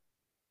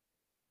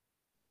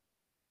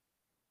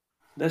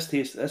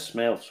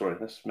smells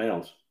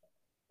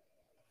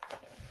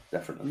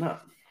different than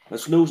that.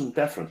 This nose is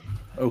different.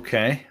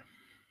 Okay.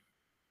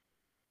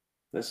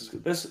 This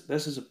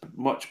is a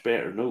much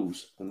better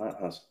nose than that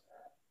has.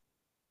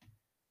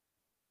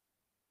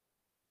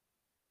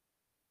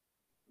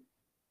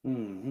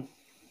 Mm-hmm.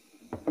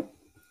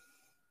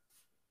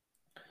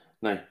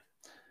 Now,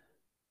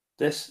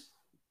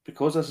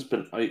 because this has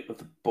been out of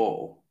the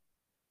bottle,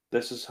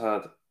 this has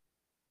had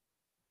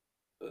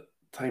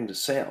time to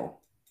settle,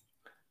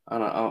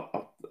 and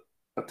I'll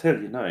tell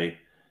you now,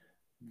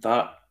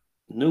 that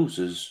nose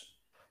is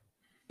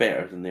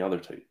better than the other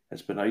two.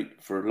 It's been out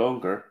for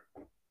longer.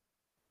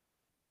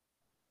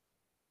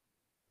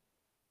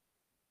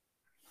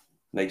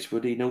 Nice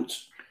woody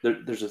notes.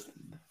 There's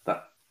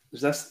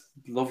this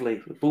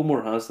lovely.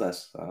 Bowmore has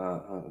this.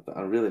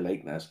 I really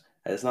like this.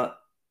 It's not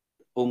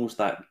almost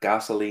that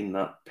gasoline,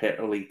 that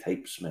petrol-y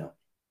type smell.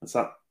 It's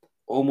that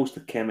almost a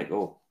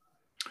chemical.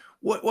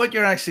 What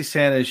you're actually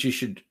saying is you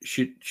should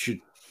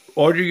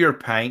order your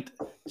pint,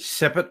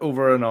 sip it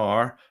over an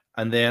hour,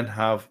 and then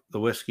have the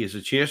whiskey as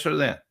a chaser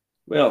then?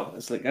 Well,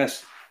 it's like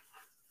this.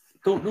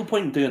 No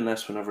point in doing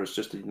this whenever it's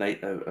just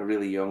a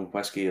really young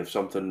whiskey of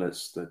something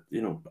that's a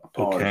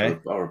Pars Okay.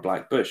 or a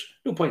Black Bush.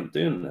 No point in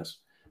doing this.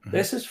 Mhm.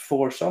 This is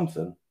for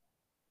something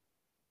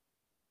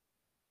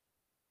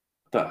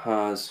that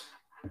has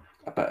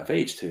a bit of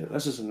age to it.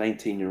 This is a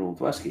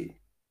 19-year-old whiskey,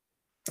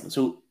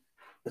 so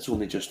it's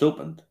only just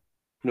opened.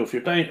 If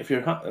you're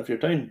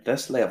down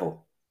this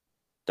level,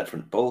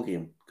 different ball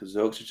game, because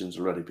the Oxygen's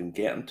already been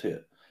getting to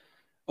it.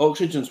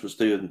 Oxygen's was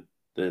doing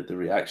the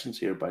reactions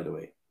here, by the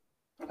way,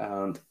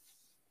 and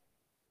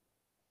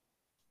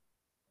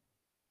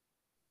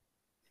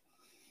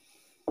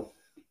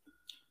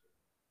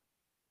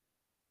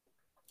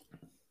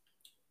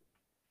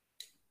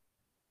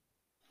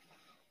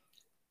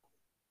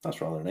that's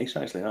rather nice,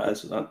 actually.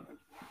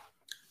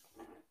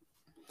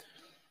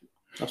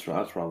 That's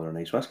rather a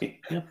nice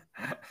whiskey. Yeah.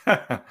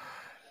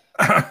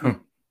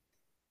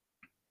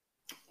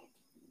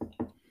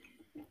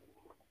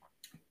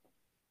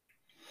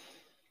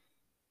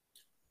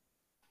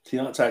 See,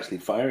 that's actually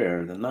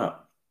fierier than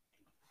that.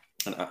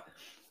 And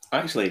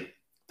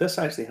this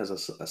actually has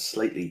a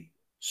slightly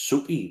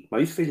soapy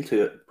mouthfeel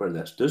to it, where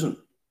this doesn't.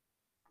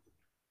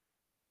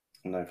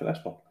 And now for this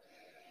one.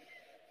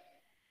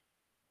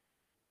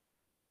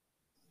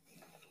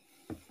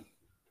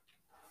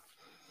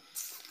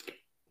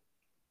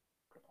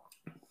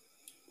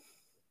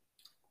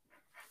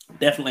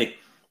 Definitely,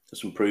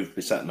 it's improved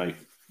by sitting out.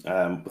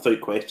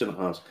 Without question, it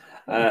has.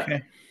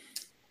 Okay.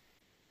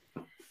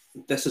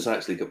 This has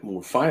actually got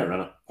more fire in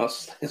it.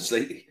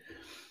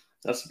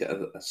 That's got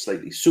a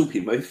slightly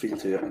soapy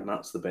mouthfeel to it, and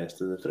that's the best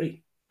of the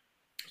three.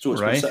 So it's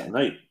been Right. sitting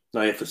out.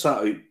 Now, if it's sat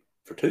out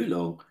for too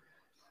long,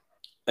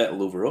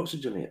 it'll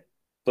over-oxygenate.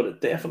 But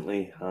it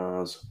definitely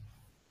has.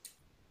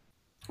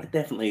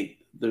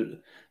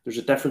 There's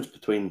a difference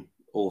between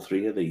all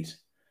three of these.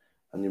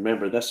 And you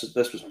remember, this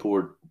was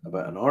poured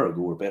about an hour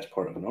ago, or best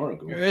part of an hour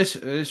ago.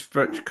 It's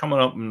coming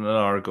up in an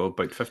hour ago,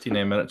 about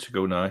 59 minutes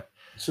ago now.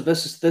 So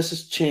this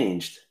has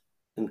changed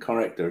in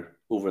character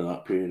over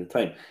that period of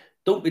time.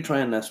 Don't be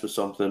trying this with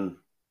something,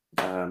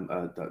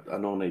 a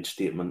non-age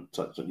statement.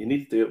 You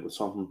need to do it with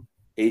something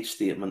age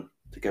statement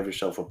to give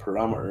yourself a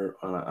parameter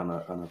and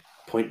a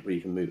point where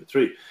you can move it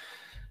through.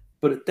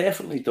 But it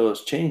definitely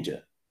does change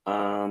it.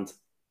 And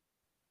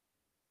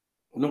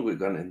I'm not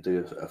going to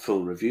do a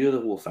full review of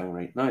the whole thing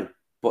right now,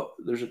 but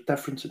there's a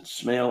difference in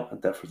smell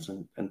and difference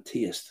in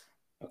taste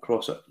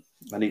across it,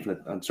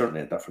 and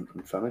certainly a difference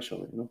in finish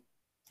of it.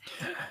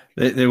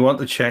 They want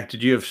to check.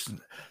 Did you have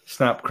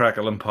snap,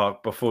 crackle, and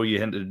pop before you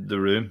entered the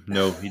room?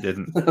 No, he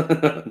didn't.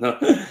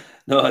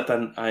 No, I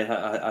didn't. I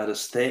had a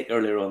steak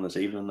earlier on this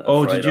evening.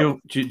 Oh, did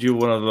you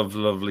one of the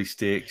lovely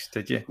steaks?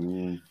 Did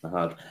you? I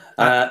had.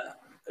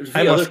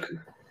 There's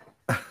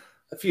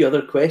a few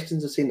other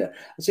questions I've seen there.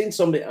 I've seen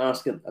somebody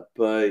asking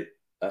about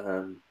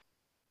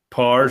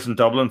Pars in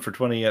Dublin for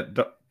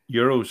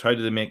 €28. How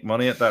do they make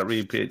money at that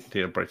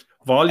retail price?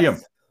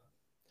 Volume.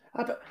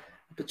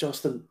 But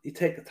Justin, you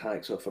take the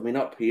tax off. I mean,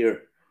 up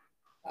here,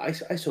 I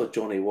saw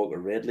Johnny Walker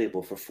Red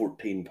Label for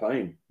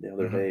 £14 the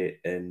other day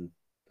in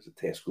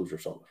Tesco's or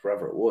something,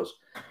 wherever it was.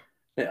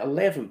 Now,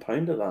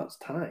 £11 of that's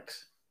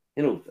tax.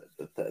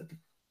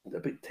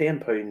 About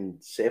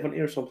 £10.70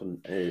 or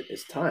something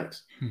is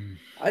tax.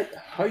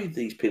 How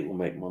these people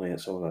make money at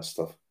some of that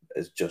stuff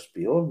is just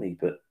beyond me,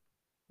 but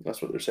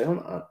that's what they're selling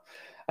it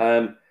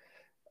at.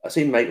 I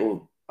seen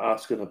Michael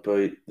asking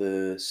about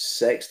the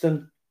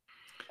Sexton.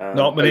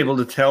 Not been able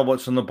to tell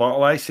what's on the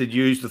bottle. I said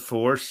use the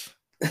force.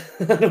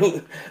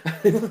 The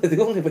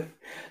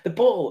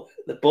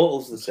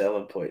bottle's the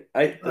selling point.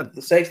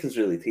 The Sexton's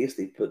really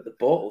tasty, but the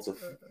bottles are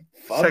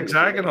it's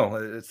hexagonal.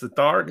 It's the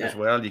dark as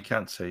well. You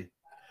can't see.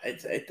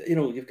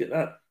 You've got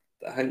that,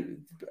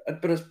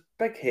 but it's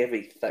big,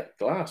 heavy, thick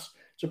glass.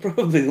 So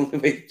probably the only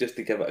way just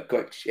to give it a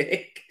quick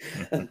shake,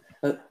 and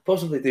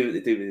possibly do what they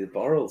do with the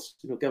barrels.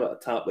 Give it a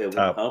tap with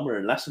a hammer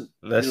and listen.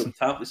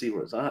 Tap to see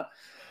where it's at.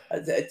 I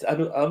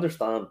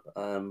understand.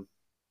 And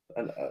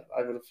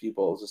I've had a few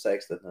bottles of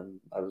Sexton, and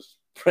I was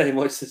pretty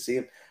much the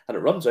same. And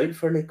it runs out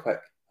fairly quick.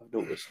 I've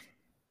noticed.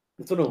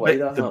 I don't know why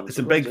that happens. It's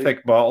a big,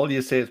 thick bottle.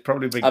 You say it's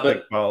probably a big,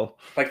 thick bottle.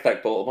 Big,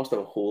 thick bottle. It must have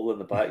a hole in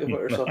the back of it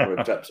or something, or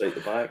it drips out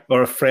the back.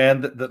 Or a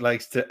friend that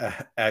likes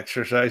to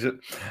exercise it.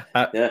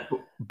 Yeah.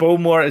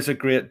 Bowmore is a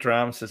great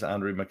dram, says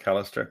Andrew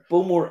McAllister.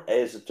 Bowmore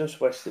is. I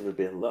just wish they would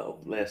be a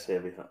little less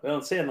heavy. Well,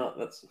 I'm saying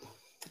that,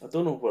 I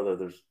don't know whether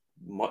there's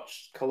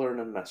much colouring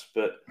in this,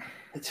 but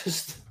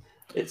it's.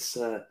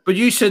 But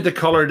you said the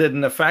colour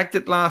didn't affect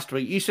it last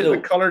week. You said the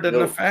colour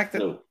didn't affect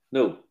it.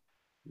 No.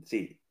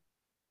 See,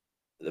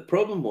 the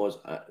problem was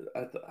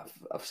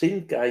I've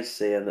seen guys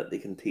saying that they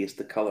can taste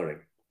the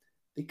colouring.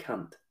 They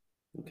can't.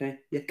 Okay,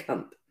 you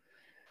can't,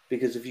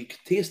 because if you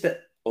could taste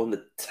it on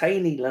the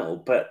tiny little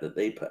bit that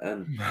they put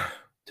in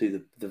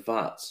to the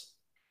vats,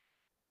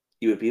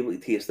 you would be able to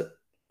taste it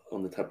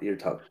on the tip of your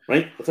tongue,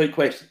 right? Without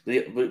question.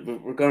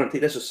 We're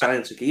guaranteed this is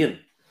science again.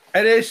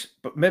 It is,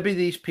 but maybe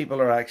these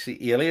people are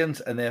actually aliens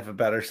and they have a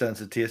better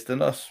sense of taste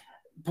than us.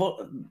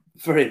 But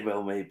very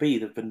well may be.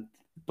 They've been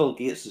Bill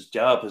Gates'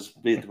 job has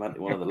made them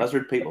into one of the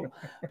lizard people.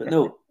 But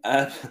no,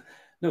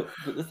 no.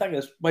 But the thing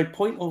is, my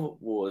point of it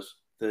was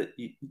that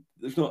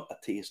there's not a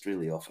taste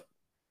really of it.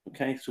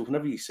 Okay, so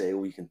whenever you say,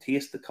 "Oh, you can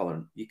taste the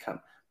colouring," you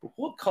can't. But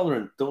what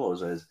colouring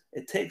does is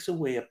it takes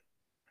away a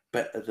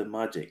bit of the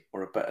magic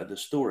or a bit of the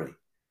story.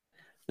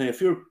 Now,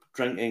 if you're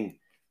drinking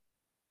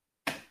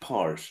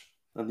Powers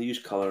and they use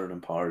colouring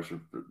in Powers,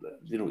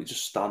 you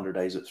just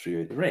standardise it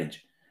throughout the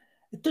range,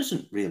 it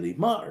doesn't really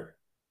matter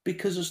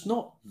because it's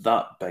not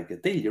that big a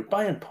deal. You're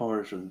buying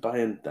Powers and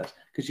buying this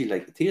because you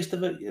like the taste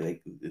of it, you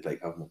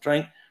like having a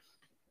drink,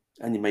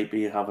 and you might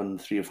be having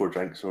 3 or 4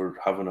 drinks or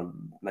having a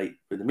night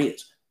with the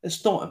mates.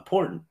 It's not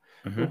important.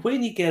 Mm-hmm. But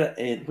when you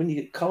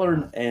get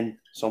colouring in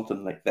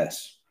something like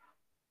this,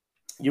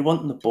 you're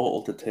wanting the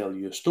bottle to tell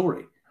you a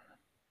story.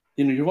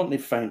 You're wanting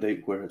to find out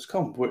where it's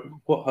come.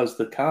 What has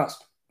the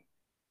cask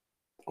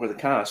or the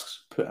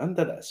casks put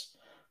into this?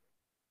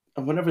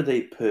 And whenever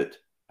they put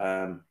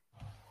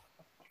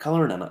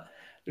colouring in it,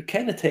 they're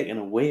kind of taking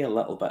away a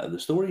little bit of the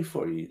story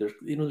for you.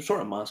 They're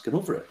sort of masking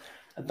over it.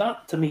 And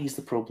that, to me, is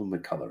the problem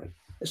with colouring.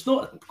 It's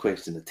not a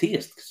question of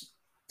taste, because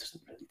it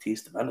doesn't really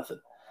taste of anything.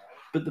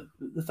 But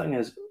the thing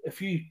is,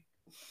 if you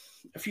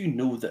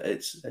know that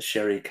it's a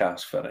sherry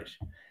cask finish,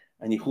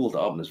 and you hold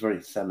it up and it's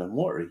very thin and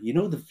watery,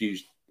 the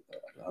views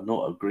are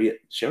not a great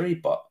sherry,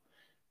 but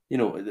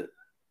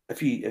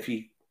if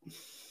you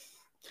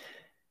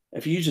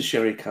use a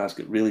sherry cask,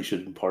 it really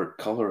should impart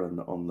colour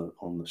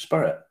on the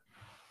spirit.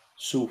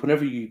 So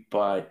whenever you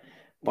buy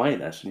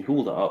this and you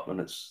hold it up and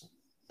it's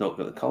not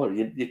got the colour,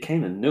 you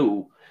kind of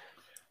know,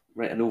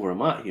 right, I know where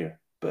I'm at here.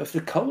 But if they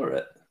colour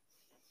it,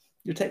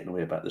 you're taking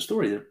away a bit of the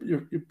story.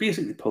 You're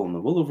basically pulling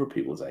the wool over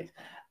people's eyes.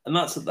 And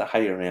that's at the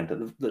higher end.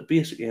 At the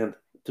basic end,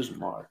 it doesn't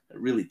matter. It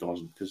really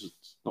doesn't, because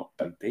it's not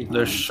big deal.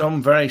 There's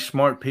some very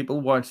smart people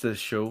watch this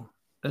show.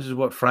 This is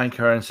what Frank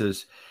Hearn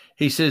says.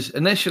 He says,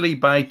 initially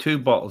buy 2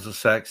 bottles of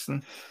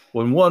Sexton.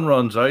 When one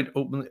runs out,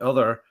 open the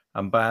other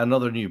and buy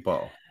another new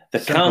bottle. The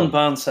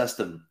Kanban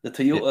system, the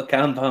Toyota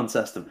Kanban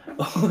system.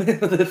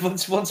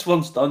 once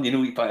one's done,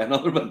 you buy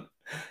another one.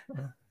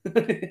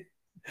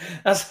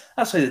 That's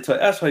how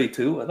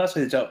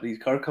the Japanese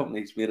car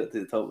companies made it to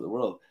the top of the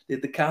world. They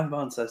had the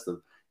Kanban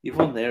system. You've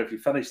one there. If you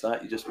finish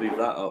that, you just move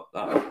that up,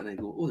 and then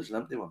go, oh, there's an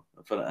empty one.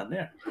 I'll put it in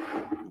there.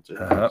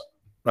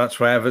 That's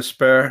why I have a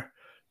spare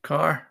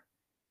car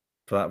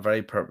for that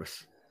very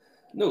purpose.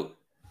 No,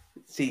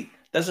 see,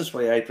 this is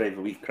why I drive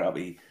a wee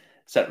crappy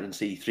Citroen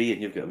C3,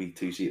 and you've got a wee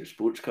 2-seater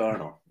sports car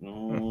and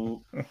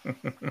all.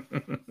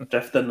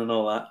 Drifting and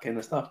all that kind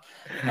of stuff.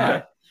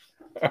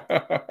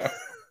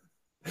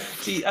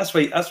 See, that's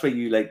why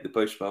you like the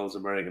Bushmills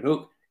American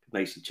Oak,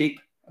 nice and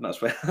cheap, and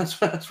that's why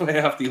I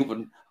have to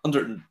open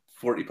 £140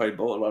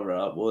 bottle, whatever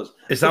that was.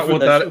 Is that what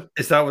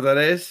that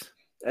is?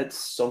 It's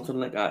something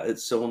like that.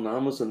 It's on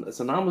Amazon. It's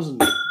an Amazon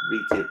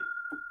retail,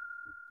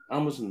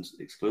 Amazon's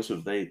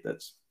exclusive.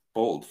 That's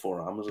bottled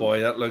for Amazon.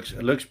 Boy, it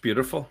looks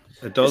beautiful.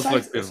 It does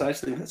look beautiful.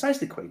 It's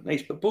actually quite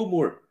nice. But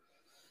Bowmore's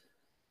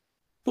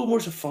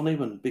a funny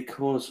one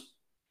because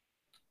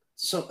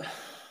it's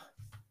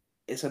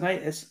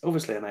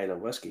obviously an Islay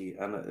whiskey,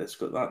 and it's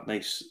got that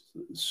nice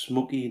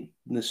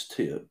smokiness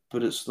to it,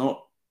 but it's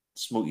not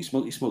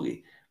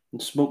smoky.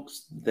 And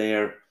smoke's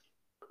there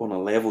on a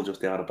level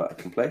just to add a bit of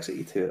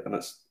complexity to it,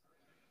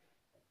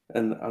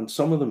 and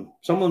some of them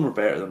are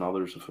better than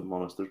others. If I'm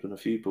honest, there's been a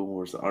few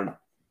Bowmores that aren't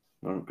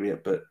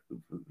great, but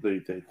they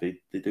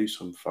do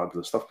some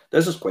fabulous stuff.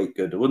 This is quite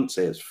good. I wouldn't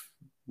say it's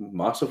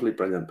massively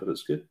brilliant, but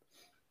it's good.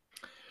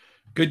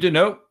 Good to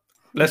know.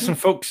 Listen,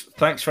 folks,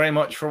 thanks very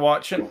much for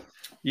watching.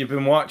 You've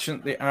been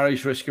watching the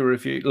Irish Whiskey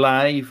Review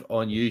live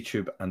on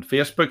YouTube and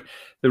Facebook.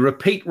 The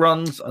repeat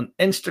runs on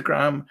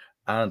Instagram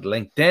and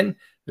LinkedIn.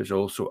 There's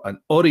also an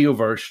audio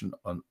version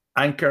on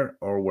Anchor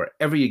or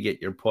wherever you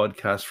get your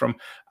podcast from.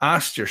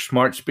 Ask your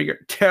smart speaker.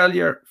 Tell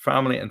your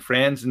family and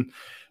friends, and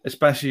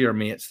especially your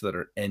mates that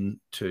are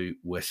into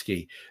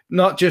whiskey.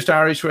 Not just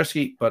Irish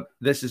whiskey, but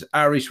this is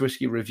Irish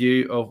Whiskey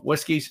Review of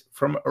whiskies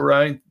from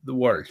around the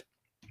world.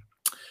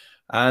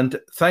 And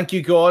thank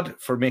you, God,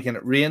 for making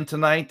it rain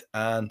tonight,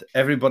 and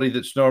everybody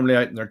that's normally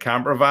out in their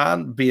camper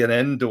van being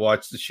in to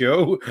watch the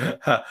show.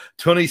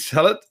 Tony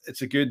Sillett,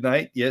 it's a good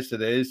night. Yes,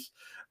 it is.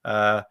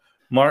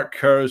 Mark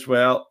Kerr as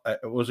well.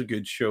 It was a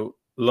good show.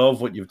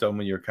 Love what you've done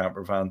with your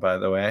camper van, by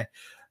the way.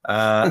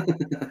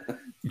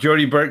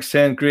 Jody Burke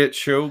saying, great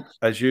show,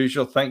 as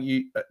usual. Thank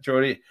you,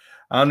 Jody.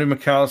 Andrew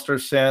McAllister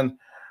saying,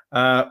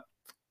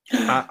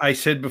 I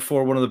said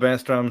before, one of the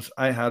best drams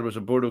I had was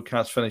a Bordeaux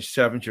Cask Finish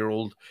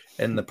 7-year-old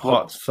in the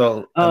pot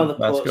still. Oh, the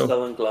pot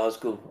still in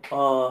Glasgow.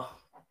 Oh,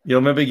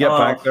 you'll maybe get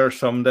back there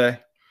someday.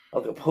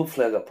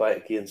 Hopefully I'll get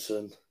back again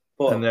soon.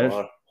 What and a there's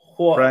bar.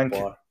 What a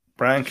bar.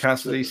 Brian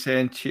Cassidy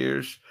saying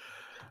cheers.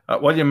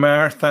 William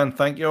Marathon,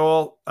 thank you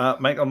all.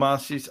 Michael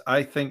Massey's,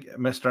 I think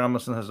Mr.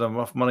 Amazon has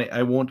enough money.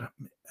 I won't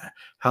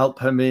help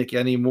him make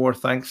any more.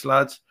 Thanks,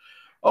 lads.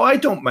 Oh, I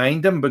don't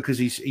mind him because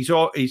he's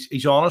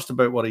honest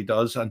about what he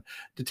does. And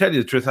to tell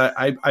you the truth,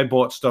 I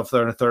bought stuff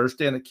there on a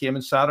Thursday and it came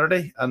on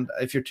Saturday. And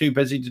if you're too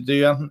busy to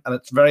do anything, and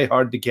it's very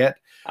hard to get.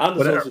 And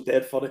it's also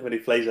dead funny when he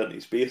flies into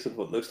space in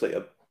what looks like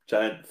a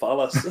giant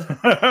phallus.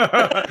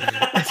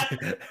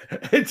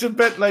 it's a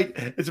bit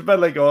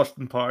like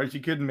Austin Powers. You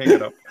couldn't make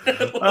it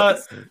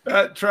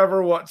up.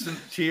 Trevor Watson,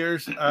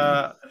 cheers.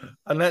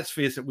 And let's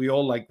face it, we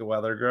all like the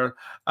Weather Girl.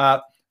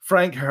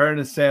 Frank Hearn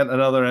has sent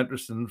another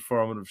interesting,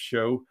 informative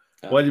show.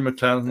 William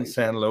McClellan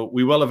saying hello.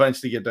 We will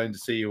eventually get down to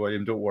see you,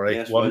 William. Don't worry.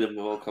 Yes, William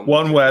will come.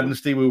 One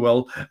Wednesday we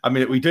will. I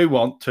mean, we do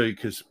want to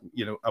because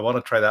I want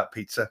to try that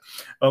pizza.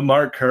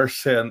 Mark Kerr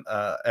saying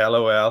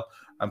LOL.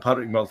 And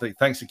Patrick Multy.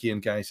 Thanks again,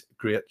 guys.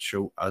 Great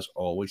show as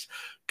always.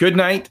 Good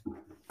night,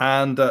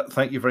 and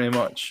thank you very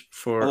much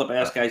for all the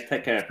best, guys.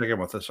 Take care. Sticking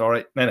with us. All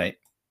right. Night night.